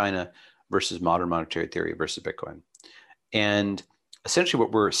Republic of China versus modern monetary theory versus Bitcoin. And essentially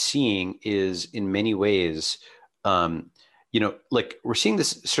what we're seeing is, in many ways, like we're seeing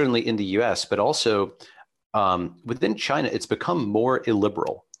this certainly in the US, but also within China, it's become more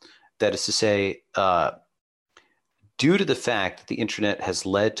illiberal. That is to say, due to the fact that the internet has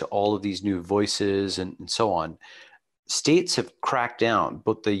led to all of these new voices and so on, states have cracked down,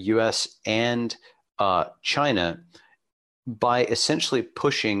 both the US and China, by essentially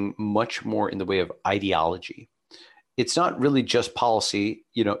pushing much more in the way of ideology. It's not really just policy.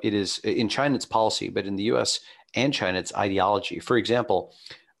 It is, in China, it's policy, but in the US and China, it's ideology. For example,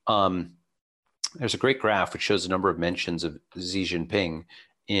 there's a great graph which shows the number of mentions of Xi Jinping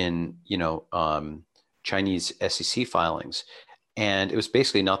in Chinese SEC filings, and it was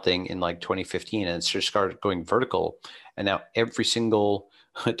basically nothing in like 2015, and it just started going vertical. And now every single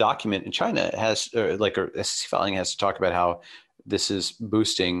document in China has, like a SEC filing, has to talk about how this is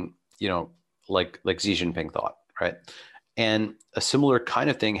boosting, like Xi Jinping thought, right? And a similar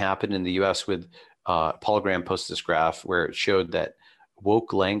kind of thing happened in the U.S. with Paul Graham posted this graph where it showed that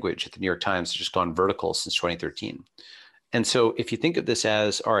woke language at the New York Times has just gone vertical since 2013. And so if you think of this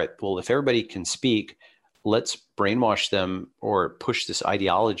as, all right, well, if everybody can speak, let's brainwash them or push this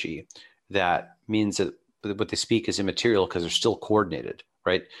ideology that means that what they speak is immaterial because they're still coordinated,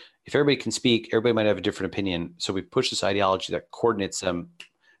 right? If everybody can speak, everybody might have a different opinion. So we push this ideology that coordinates them,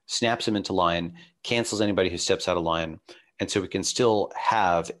 snaps them into line, cancels anybody who steps out of line. And so we can still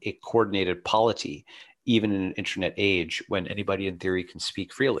have a coordinated polity, even in an internet age when anybody in theory can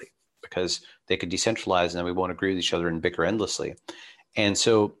speak freely, because they could decentralize and then we won't agree with each other and bicker endlessly. And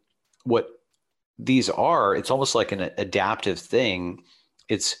so what these are, it's almost like an adaptive thing.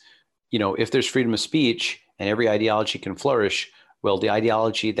 It's, if there's freedom of speech and every ideology can flourish, well, the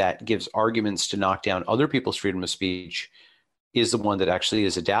ideology that gives arguments to knock down other people's freedom of speech is the one that actually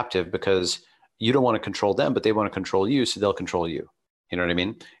is adaptive, because you don't want to control them, but they want to control you, so they'll control you. You know what I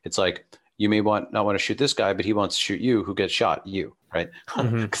mean? It's like, you may not want to shoot this guy, but he wants to shoot you. Who gets shot? You, right?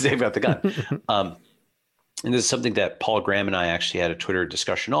 Because they've got the gun. And this is something that Paul Graham and I actually had a Twitter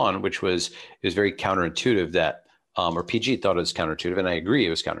discussion on, which was, it was very counterintuitive that, or PG thought it was counterintuitive, and I agree it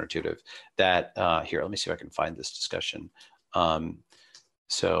was counterintuitive, that, here, let me see if I can find this discussion.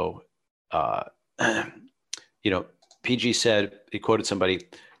 PG said, he quoted somebody,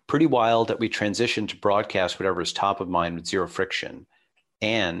 "Pretty wild that we transitioned to broadcast whatever is top of mind with zero friction.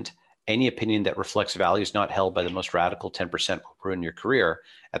 And any opinion that reflects values not held by the most radical 10% will ruin your career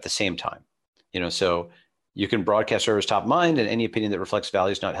at the same time." So you can broadcast whatever is top of mind, and any opinion that reflects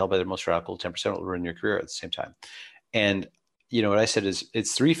values not held by the most radical 10% will ruin your career at the same time. And what I said is,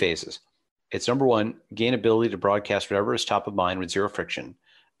 it's three phases. It's number one, gain ability to broadcast whatever is top of mind with zero friction.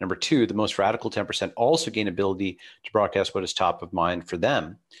 Number two, the most radical 10% also gain ability to broadcast what is top of mind for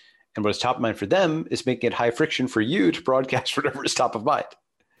them. And what is top of mind for them is making it high friction for you to broadcast whatever is top of mind.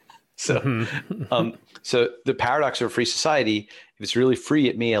 So, so the paradox of a free society, if it's really free,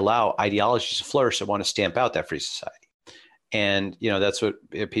 it may allow ideologies to flourish that want to stamp out that free society. And, that's what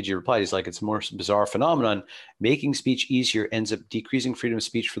PG replied. He's like, it's a more bizarre phenomenon. Making speech easier ends up decreasing freedom of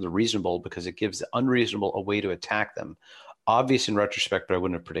speech for the reasonable, because it gives the unreasonable a way to attack them. Obvious in retrospect, but I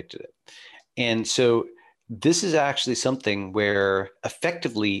wouldn't have predicted it. And so this is actually something where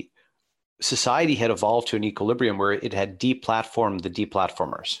effectively society had evolved to an equilibrium where it had deplatformed the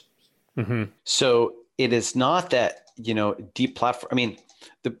deplatformers. So it is not that, deplatform, I mean,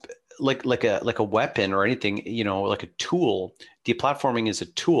 like a weapon or anything, like a tool. Deplatforming is a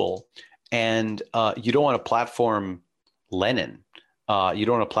tool, and you don't want to platform Lenin. You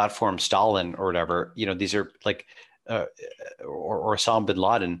don't want to platform Stalin or whatever. These are like, or Osama bin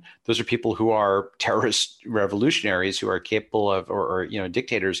Laden. Those are people who are terrorist revolutionaries who are capable of, or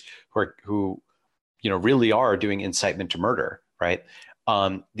dictators who really are doing incitement to murder, right?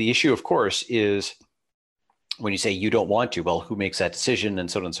 The issue, of course, is when you say you don't want to, well, who makes that decision,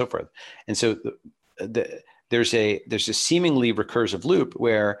 and so on and so forth. And so there's a seemingly recursive loop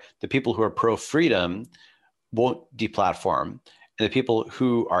where the people who are pro-freedom won't deplatform, and the people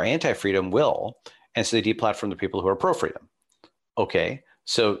who are anti-freedom will. And so they deplatform the people who are pro-freedom. Okay,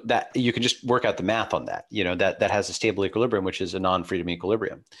 so that you can just work out the math on that. That has a stable equilibrium, which is a non-freedom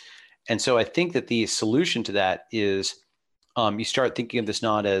equilibrium. And so I think that the solution to that is you start thinking of this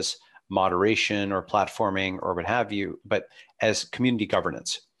not as moderation or platforming or what have you, but as community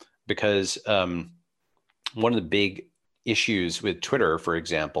governance. Because one of the big issues with Twitter, for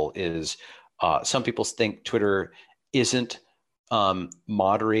example, is some people think Twitter isn't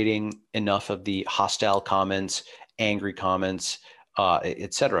moderating enough of the hostile comments, angry comments,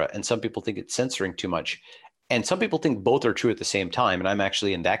 et cetera. And some people think it's censoring too much. And some people think both are true at the same time. And I'm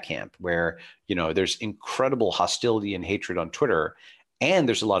actually in that camp where, there's incredible hostility and hatred on Twitter, and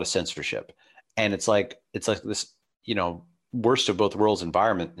there's a lot of censorship. And it's like this, worst of both worlds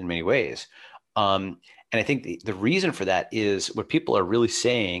environment in many ways. And I think the reason for that is what people are really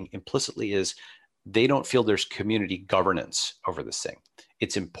saying implicitly is they don't feel there's community governance over this thing.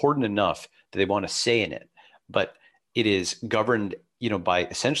 It's important enough that they want to say in it, but it is governed, by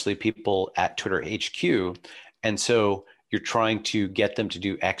essentially people at Twitter HQ. And so you're trying to get them to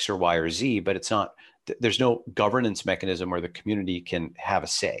do X or Y or Z, but it's not, there's no governance mechanism where the community can have a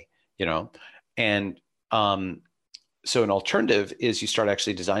say, And so an alternative is you start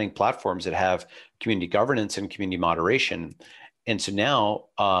actually designing platforms that have community governance and community moderation. And so now,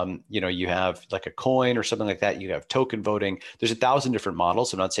 you have like a coin or something like that. You have token voting. There's 1,000 different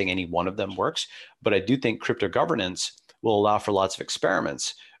models. I'm not saying any one of them works, but I do think crypto governance will allow for lots of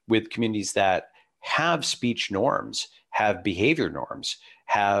experiments with communities that have speech norms, have behavior norms,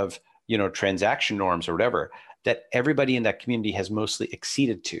 have, transaction norms or whatever, that everybody in that community has mostly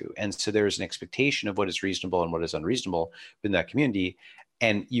acceded to. And so there's an expectation of what is reasonable and what is unreasonable in that community.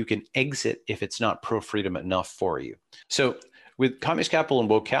 And you can exit if it's not pro-freedom enough for you. So with communist capital and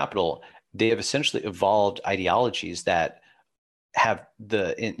woke capital, they have essentially evolved ideologies that have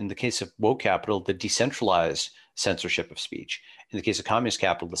in the case of woke capital, the decentralized censorship of speech. In the case of communist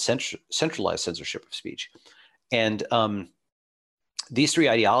capital, the centralized censorship of speech. And these three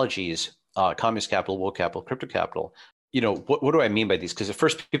ideologies, communist capital, woke capital, crypto capital, what do I mean by these? Because at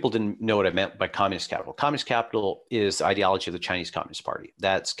first people didn't know what I meant by communist capital. Communist capital is the ideology of the Chinese Communist Party.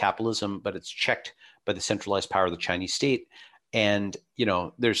 That's capitalism, but it's checked by the centralized power of the Chinese state. And,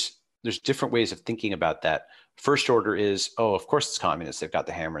 there's different ways of thinking about that. First order is, oh, of course it's communist. They've got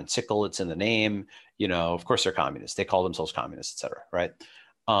the hammer and sickle. It's in the name. Of course they're communists. They call themselves communists, et cetera, right?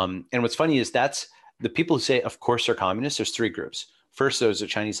 And what's funny is that's the people who say, of course they're communists. There's three groups. First, those are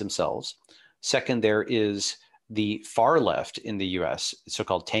Chinese themselves. Second, there is the far left in the U.S.,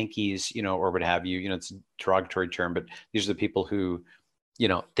 so-called tankies, or what have you. It's a derogatory term, but these are the people who,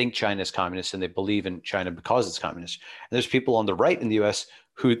 think China is communist and they believe in China because it's communist. And there's people on the right in the U.S.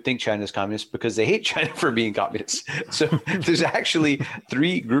 who think China is communist because they hate China for being communist. So there's actually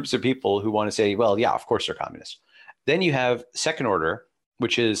three groups of people who want to say, well, yeah, of course they're communist. Then you have second order,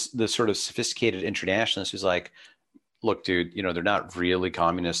 which is the sort of sophisticated internationalist who's like, look, dude, they're not really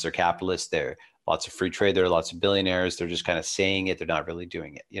communists. They're capitalists. They're lots of free trade. There are lots of billionaires. They're just kind of saying it. They're not really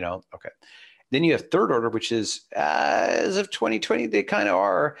doing it, Okay. Then you have third order, which is as of 2020, they kind of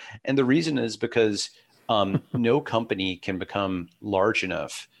are. And the reason is because no company can become large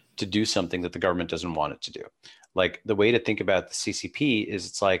enough to do something that the government doesn't want it to do. Like the way to think about the CCP is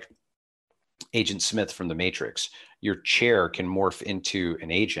it's like Agent Smith from The Matrix. Your chair can morph into an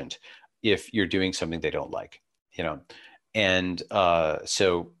agent if you're doing something they don't like, And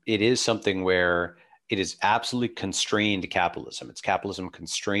so it is something where it is absolutely constrained capitalism. It's capitalism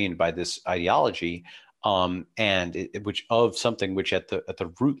constrained by this ideology, which at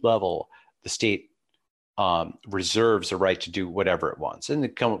the root level, the state reserves the right to do whatever it wants, and they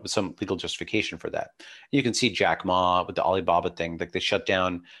come up with some legal justification for that. You can see Jack Ma with the Alibaba thing, like they shut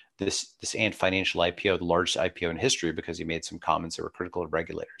down this Ant Financial IPO, the largest IPO in history, because he made some comments that were critical of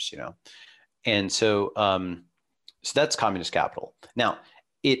regulators, And so, so that's communist capital. Now,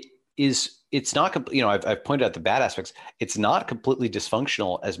 it's not, I've pointed out the bad aspects. It's not completely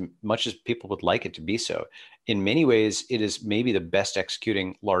dysfunctional as much as people would like it to be so. In many ways, it is maybe the best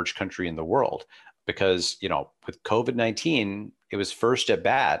executing large country in the world because, with COVID-19, it was first at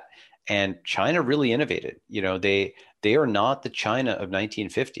bat and China really innovated. They are not the China of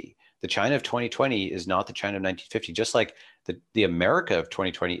 1950. The China of 2020 is not the China of 1950, just like the America of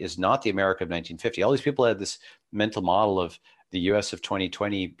 2020 is not the America of 1950. All these people had this mental model of the US of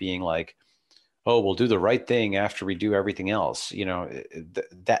 2020 being like, oh, we'll do the right thing after we do everything else.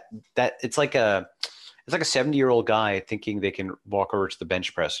 That it's like a 70-year-old guy thinking they can walk over to the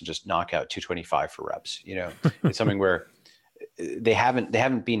bench press and just knock out 225 for reps. It's something where they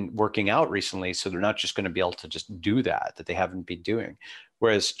haven't been working out recently, so they're not just going to be able to just do that they haven't been doing.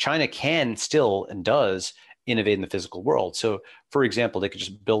 Whereas China can still and does innovate in the physical world. So, for example, they could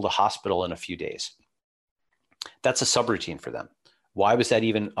just build a hospital in a few days. That's a subroutine for them. Why was that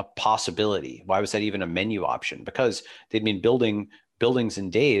even a possibility? Why was that even a menu option? Because they'd been building buildings in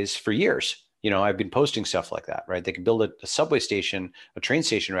days for years. I've been posting stuff like that, right? They could build a subway station, a train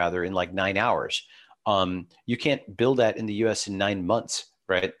station rather, in like 9 hours. You can't build that in the US in 9 months,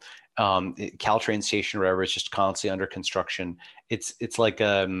 right? Caltrain station or whatever is just constantly under construction. It's like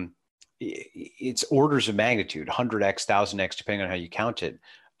it's orders of magnitude, 100x, 1000x, depending on how you count it,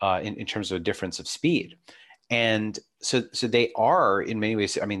 in terms of a difference of speed. And so they are in many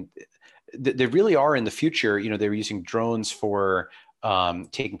ways. I mean, they really are in the future. They were using drones for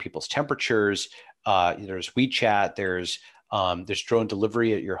taking people's temperatures. There's WeChat. There's drone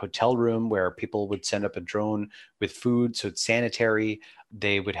delivery at your hotel room where people would send up a drone with food, so it's sanitary.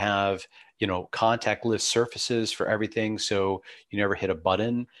 They would have contactless surfaces for everything, so you never hit a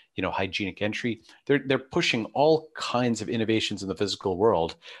button. Hygienic entry. They're pushing all kinds of innovations in the physical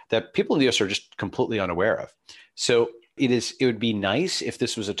world that people in the US are just completely unaware of. So it would be nice if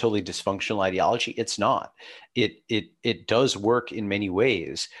this was a totally dysfunctional ideology. It's not. It does work in many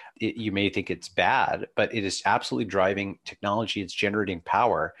ways. You may think it's bad, but it is absolutely driving technology. It's generating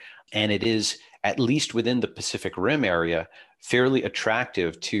power, and it is, at least within the Pacific Rim area, fairly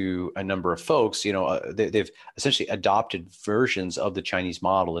attractive to a number of folks. They've essentially adopted versions of the Chinese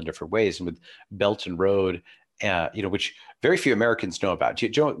model in different ways, and with Belt and Road, which very few Americans know about. Do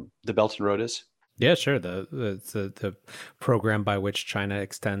you know what the Belt and Road is? Yeah, sure. The program by which China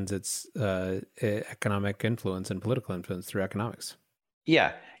extends its economic influence and political influence through economics.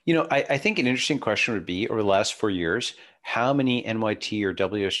 Yeah. I think an interesting question would be, over the last 4 years, how many NYT or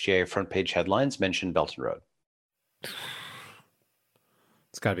WSJ front page headlines mention Belt and Road?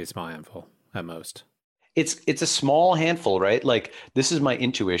 It's got to be a small handful at most. It's a small handful, right? Like this is my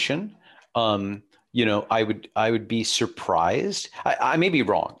intuition. I would be surprised. I may be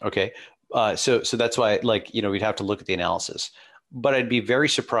wrong. Okay. So that's why, like, we'd have to look at the analysis, but I'd be very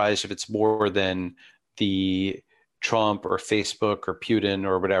surprised if it's more than the Trump or Facebook or Putin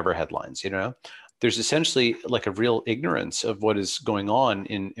or whatever headlines. There's essentially like a real ignorance of what is going on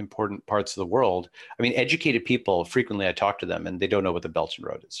in important parts of the world. I mean, educated people, frequently I talk to them and they don't know what the Belt and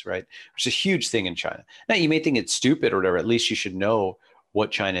Road is, right? Which is a huge thing in China. Now, you may think it's stupid or whatever. At least you should know what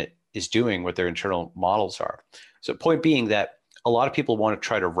China is doing, what their internal models are. So point being that a lot of people want to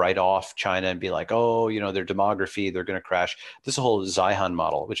try to write off China and be like, oh, their demography, they're going to crash. This whole Zeihan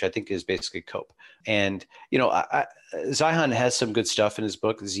model, which I think is basically COPE. And, Zeihan has some good stuff in his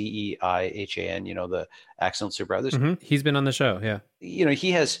book, Zeihan, the accidental superpowers. Mm-hmm. He's been on the show. Yeah.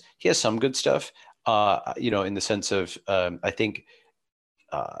 He has some good stuff, in the sense of, I think,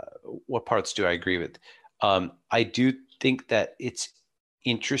 what parts do I agree with? I do think that it's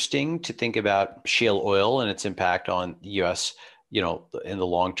interesting to think about shale oil and its impact on the U.S., in the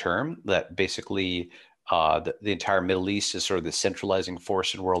long term, that basically the entire Middle East is sort of the centralizing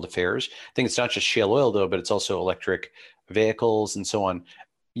force in world affairs. I think it's not just shale oil, though, but it's also electric vehicles and so on.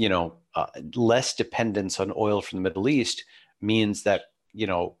 Less dependence on oil from the Middle East means that,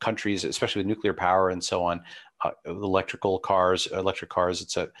 countries, especially with nuclear power and so on, electric cars,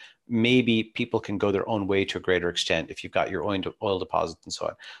 maybe people can go their own way to a greater extent if you've got your oil deposits and so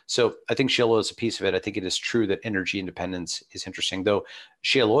on. So I think shale oil is a piece of it. I think it is true that energy independence is interesting, though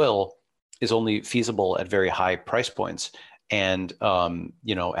shale oil is only feasible at very high price points. And,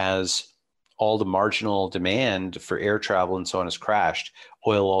 as all the marginal demand for air travel and so on has crashed,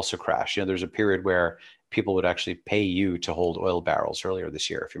 oil also crashed. There's a period where people would actually pay you to hold oil barrels earlier this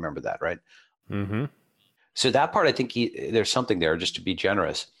year, if you remember that, right? Mm-hmm. So that part, I think there's something there, just to be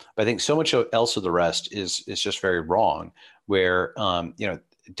generous. But I think so much else of the rest is just very wrong, where,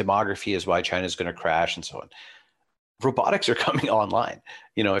 demography is why China is going to crash and so on. Robotics are coming online.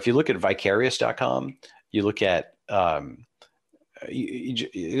 If you look at vicarious.com, you look at,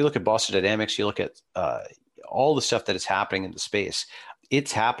 you look at Boston Dynamics, you look at all the stuff that is happening in the space.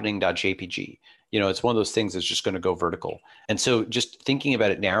 It's happening.jpg. It's one of those things that's just going to go vertical. And so just thinking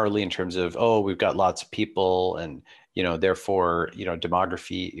about it narrowly in terms of, oh, we've got lots of people and, therefore,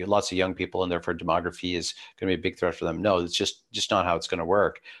 demography, lots of young people, and therefore demography is going to be a big threat for them. No, it's just not how it's going to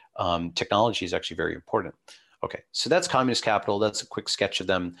work. Technology is actually very important. Okay, so that's communist capital. That's a quick sketch of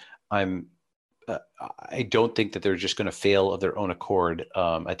them. I don't think that they're just going to fail of their own accord.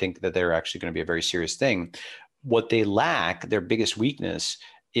 I think that they're actually going to be a very serious thing. What they lack, their biggest weakness,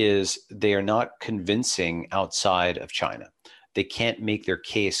 is they are not convincing outside of China. They can't make their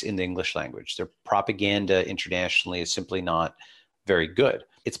case in the English language. Their propaganda internationally is simply not very good.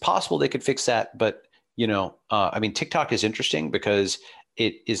 It's possible they could fix that, but TikTok is interesting because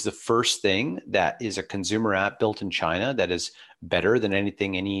it is the first thing that is a consumer app built in China that is better than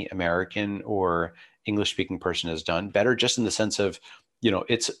anything any American or English-speaking person has done. Better just in the sense of,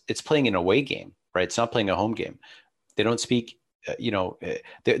 it's playing an away game, right? It's not playing a home game. They don't speak, they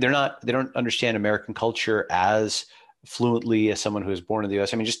don't understand American culture as fluently as someone who was born in the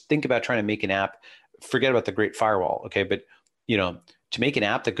US. I mean, just think about trying to make an app, forget about the Great Firewall, okay? But, to make an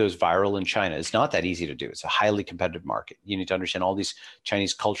app that goes viral in China is not that easy to do. It's a highly competitive market. You need to understand all these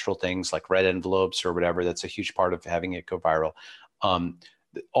Chinese cultural things like red envelopes or whatever. That's a huge part of having it go viral.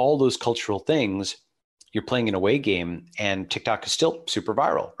 All those cultural things, you're playing an away game, and TikTok is still super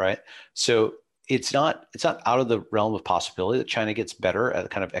viral, right? So it's not out of the realm of possibility that China gets better at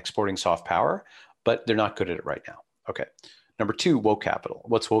kind of exporting soft power, but they're not good at it right now. Okay. Number two, woke capital.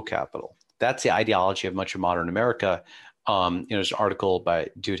 What's woke capital? That's the ideology of much of modern America. There's an article by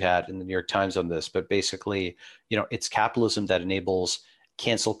Dudehat in the New York Times on this, but basically, it's capitalism that enables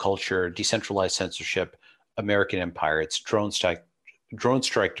cancel culture, decentralized censorship, American empire. It's drone strike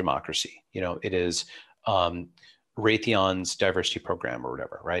democracy. It is Raytheon's diversity program or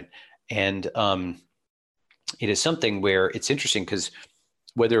whatever, right? And it is something where it's interesting because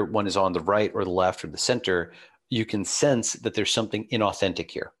whether one is on the right or the left or the center, you can sense that there's something inauthentic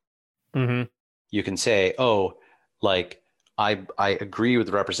here. Mm-hmm. You can say, oh, like I agree with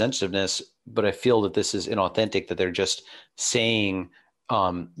the representativeness, but I feel that this is inauthentic, that they're just saying,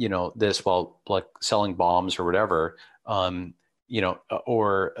 this while like selling bombs or whatever, or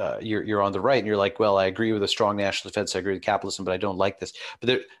you're on the right and you're like, well, I agree with a strong national defense. I agree with capitalism, but I don't like this.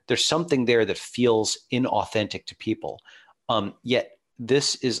 But there's something there that feels inauthentic to people. Yet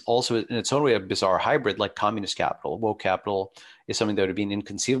this is also in its own way a bizarre hybrid, like communist capital. Woke capital is something that would have been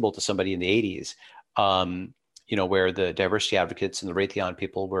inconceivable to somebody in the 80s. Where the diversity advocates and the Raytheon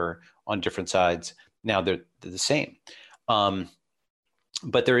people were on different sides. Now they're the same.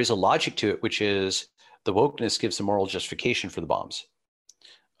 But there is a logic to it, which is the wokeness gives the moral justification for the bombs.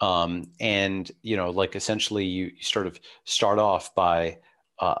 And, like essentially you sort of start off by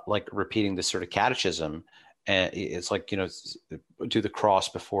like repeating this sort of catechism. And it's like, do the cross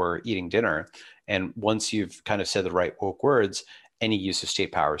before eating dinner. And once you've kind of said the right woke words, any use of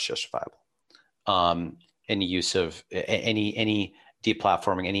state power is justifiable. Any use of any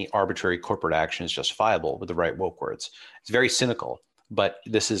deplatforming, any arbitrary corporate action is justifiable with the right woke words. It's very cynical, but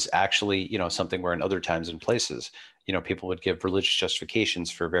this is actually, something where in other times and places, people would give religious justifications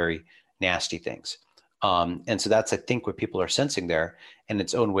for very nasty things. And so that's, I think, what people are sensing there. And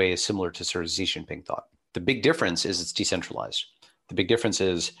its own way is similar to sort of Xi Jinping thought. The big difference is it's decentralized. The big difference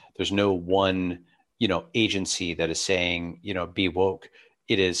is there's no one, agency that is saying, be woke.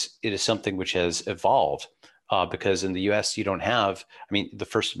 It is something which has evolved because in the US, you don't have, the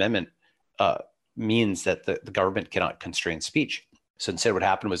First Amendment means that the government cannot constrain speech. So instead, what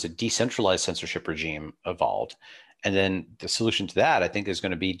happened was a decentralized censorship regime evolved. And then the solution to that, I think, is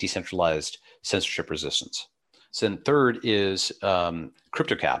going to be decentralized censorship resistance. So then third is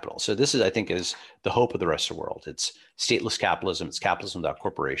crypto capital. So this is, I think, is the hope of the rest of the world. It's stateless capitalism. It's capitalism without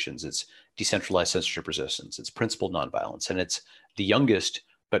corporations. It's decentralized censorship resistance. It's principled nonviolence. And it's the youngest,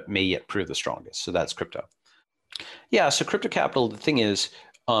 but may yet prove the strongest. So that's crypto. Yeah, so crypto capital, the thing is,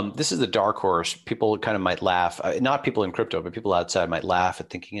 this is the dark horse. People kind of might laugh, not people in crypto, but people outside might laugh at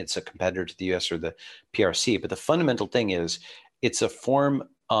thinking it's a competitor to the US or the PRC. But the fundamental thing is it's a form,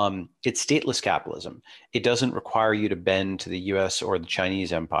 it's stateless capitalism. It doesn't require you to bend to the US or the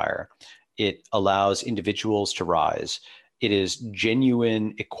Chinese empire. It allows individuals to rise. It is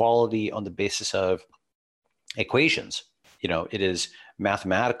genuine equality on the basis of equations. It is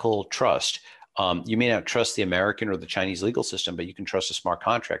mathematical trust. You may not trust the American or the Chinese legal system, but you can trust a smart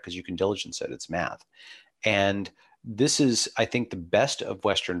contract because you can diligence it. It's math. And this is, I think, the best of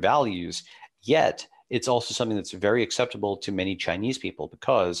Western values, yet it's also something that's very acceptable to many Chinese people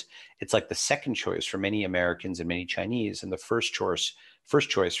because it's like the second choice for many Americans and many Chinese, and the first choice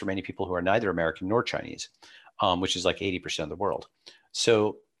for many people who are neither American nor Chinese, which is like 80% of the world.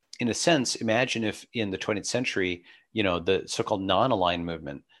 So in a sense, imagine if in the 20th century, the so-called non-aligned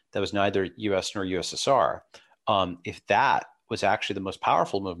movement that was neither US nor USSR, if that was actually the most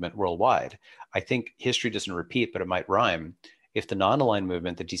powerful movement worldwide, I think history doesn't repeat, but it might rhyme. If the non-aligned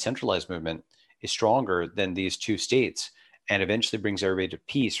movement, the decentralized movement, is stronger than these two states and eventually brings everybody to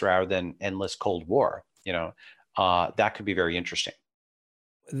peace rather than endless Cold War, that could be very interesting.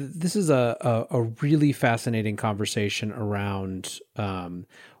 This is a really fascinating conversation around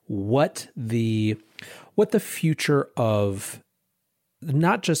what the future of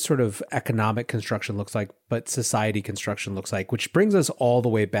not just sort of economic construction looks like, but society construction looks like, which brings us all the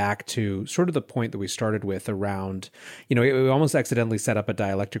way back to sort of the point that we started with around, we almost accidentally set up a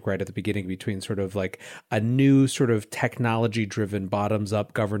dialectic right at the beginning between sort of like a new sort of technology-driven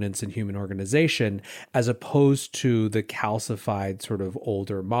bottoms-up governance and human organization, as opposed to the calcified sort of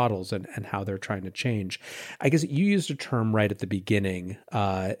older models and how they're trying to change. I guess you used a term right at the beginning,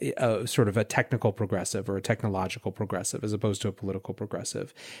 sort of a technical progressive or a technological progressive, as opposed to a political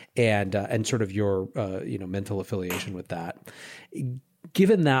progressive, and sort of your mental affiliation with that.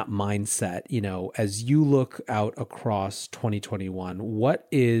 Given that mindset, as you look out across 2021, what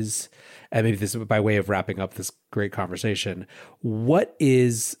is, and maybe this is by way of wrapping up this great conversation, what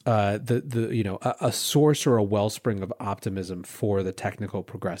is a source or a wellspring of optimism for the technical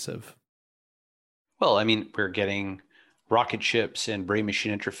progressive? Well, we're getting rocket ships and brain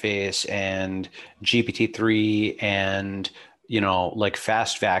machine interface and GPT-3 and like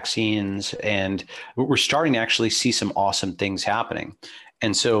fast vaccines. And we're starting to actually see some awesome things happening.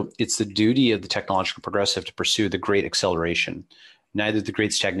 And so it's the duty of the technological progressive to pursue the great acceleration, neither the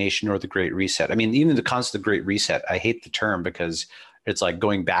great stagnation nor the great reset. Even the concept of great reset, I hate the term because it's like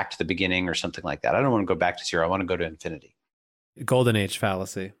going back to the beginning or something like that. I don't want to go back to zero. I want to go to infinity. Golden age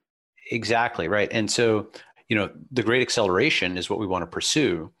fallacy. Exactly. Right. And so, the great acceleration is what we want to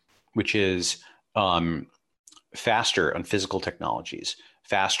pursue, which is, faster on physical technologies,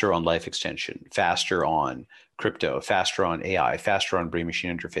 faster on life extension, faster on crypto, faster on AI, faster on brain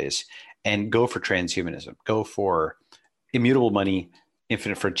machine interface, and go for transhumanism, go for immutable money,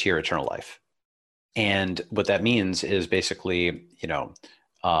 infinite frontier, eternal life. And what that means is basically,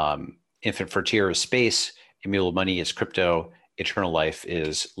 infinite frontier is space, immutable money is crypto, eternal life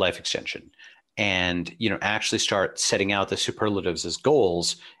is life extension. And, actually start setting out the superlatives as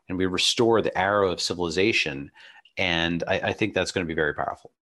goals, and we restore the arrow of civilization. And I think that's going to be very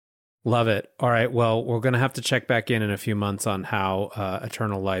powerful. Love it. All right. Well, we're going to have to check back in a few months on how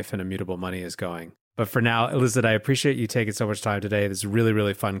eternal life and immutable money is going. But for now, listen, I appreciate you taking so much time today. This is a really,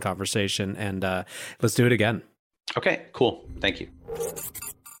 really fun conversation, and let's do it again. Okay, cool. Thank you.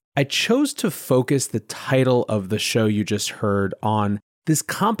 I chose to focus the title of the show you just heard on this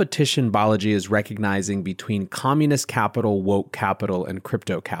competition Balaji is recognizing between communist capital, woke capital, and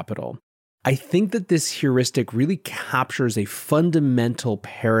crypto capital. I think that this heuristic really captures a fundamental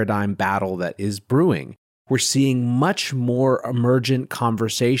paradigm battle that is brewing. We're seeing much more emergent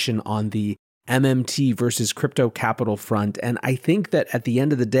conversation on the MMT versus crypto capital front, and I think that at the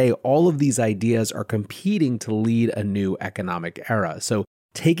end of the day, all of these ideas are competing to lead a new economic era. So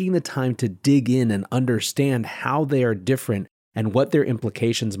taking the time to dig in and understand how they are different and what their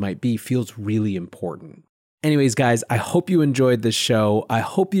implications might be feels really important. Anyways, guys, I hope you enjoyed this show. I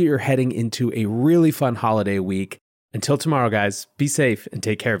hope you're heading into a really fun holiday week. Until tomorrow, guys, be safe and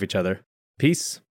take care of each other. Peace.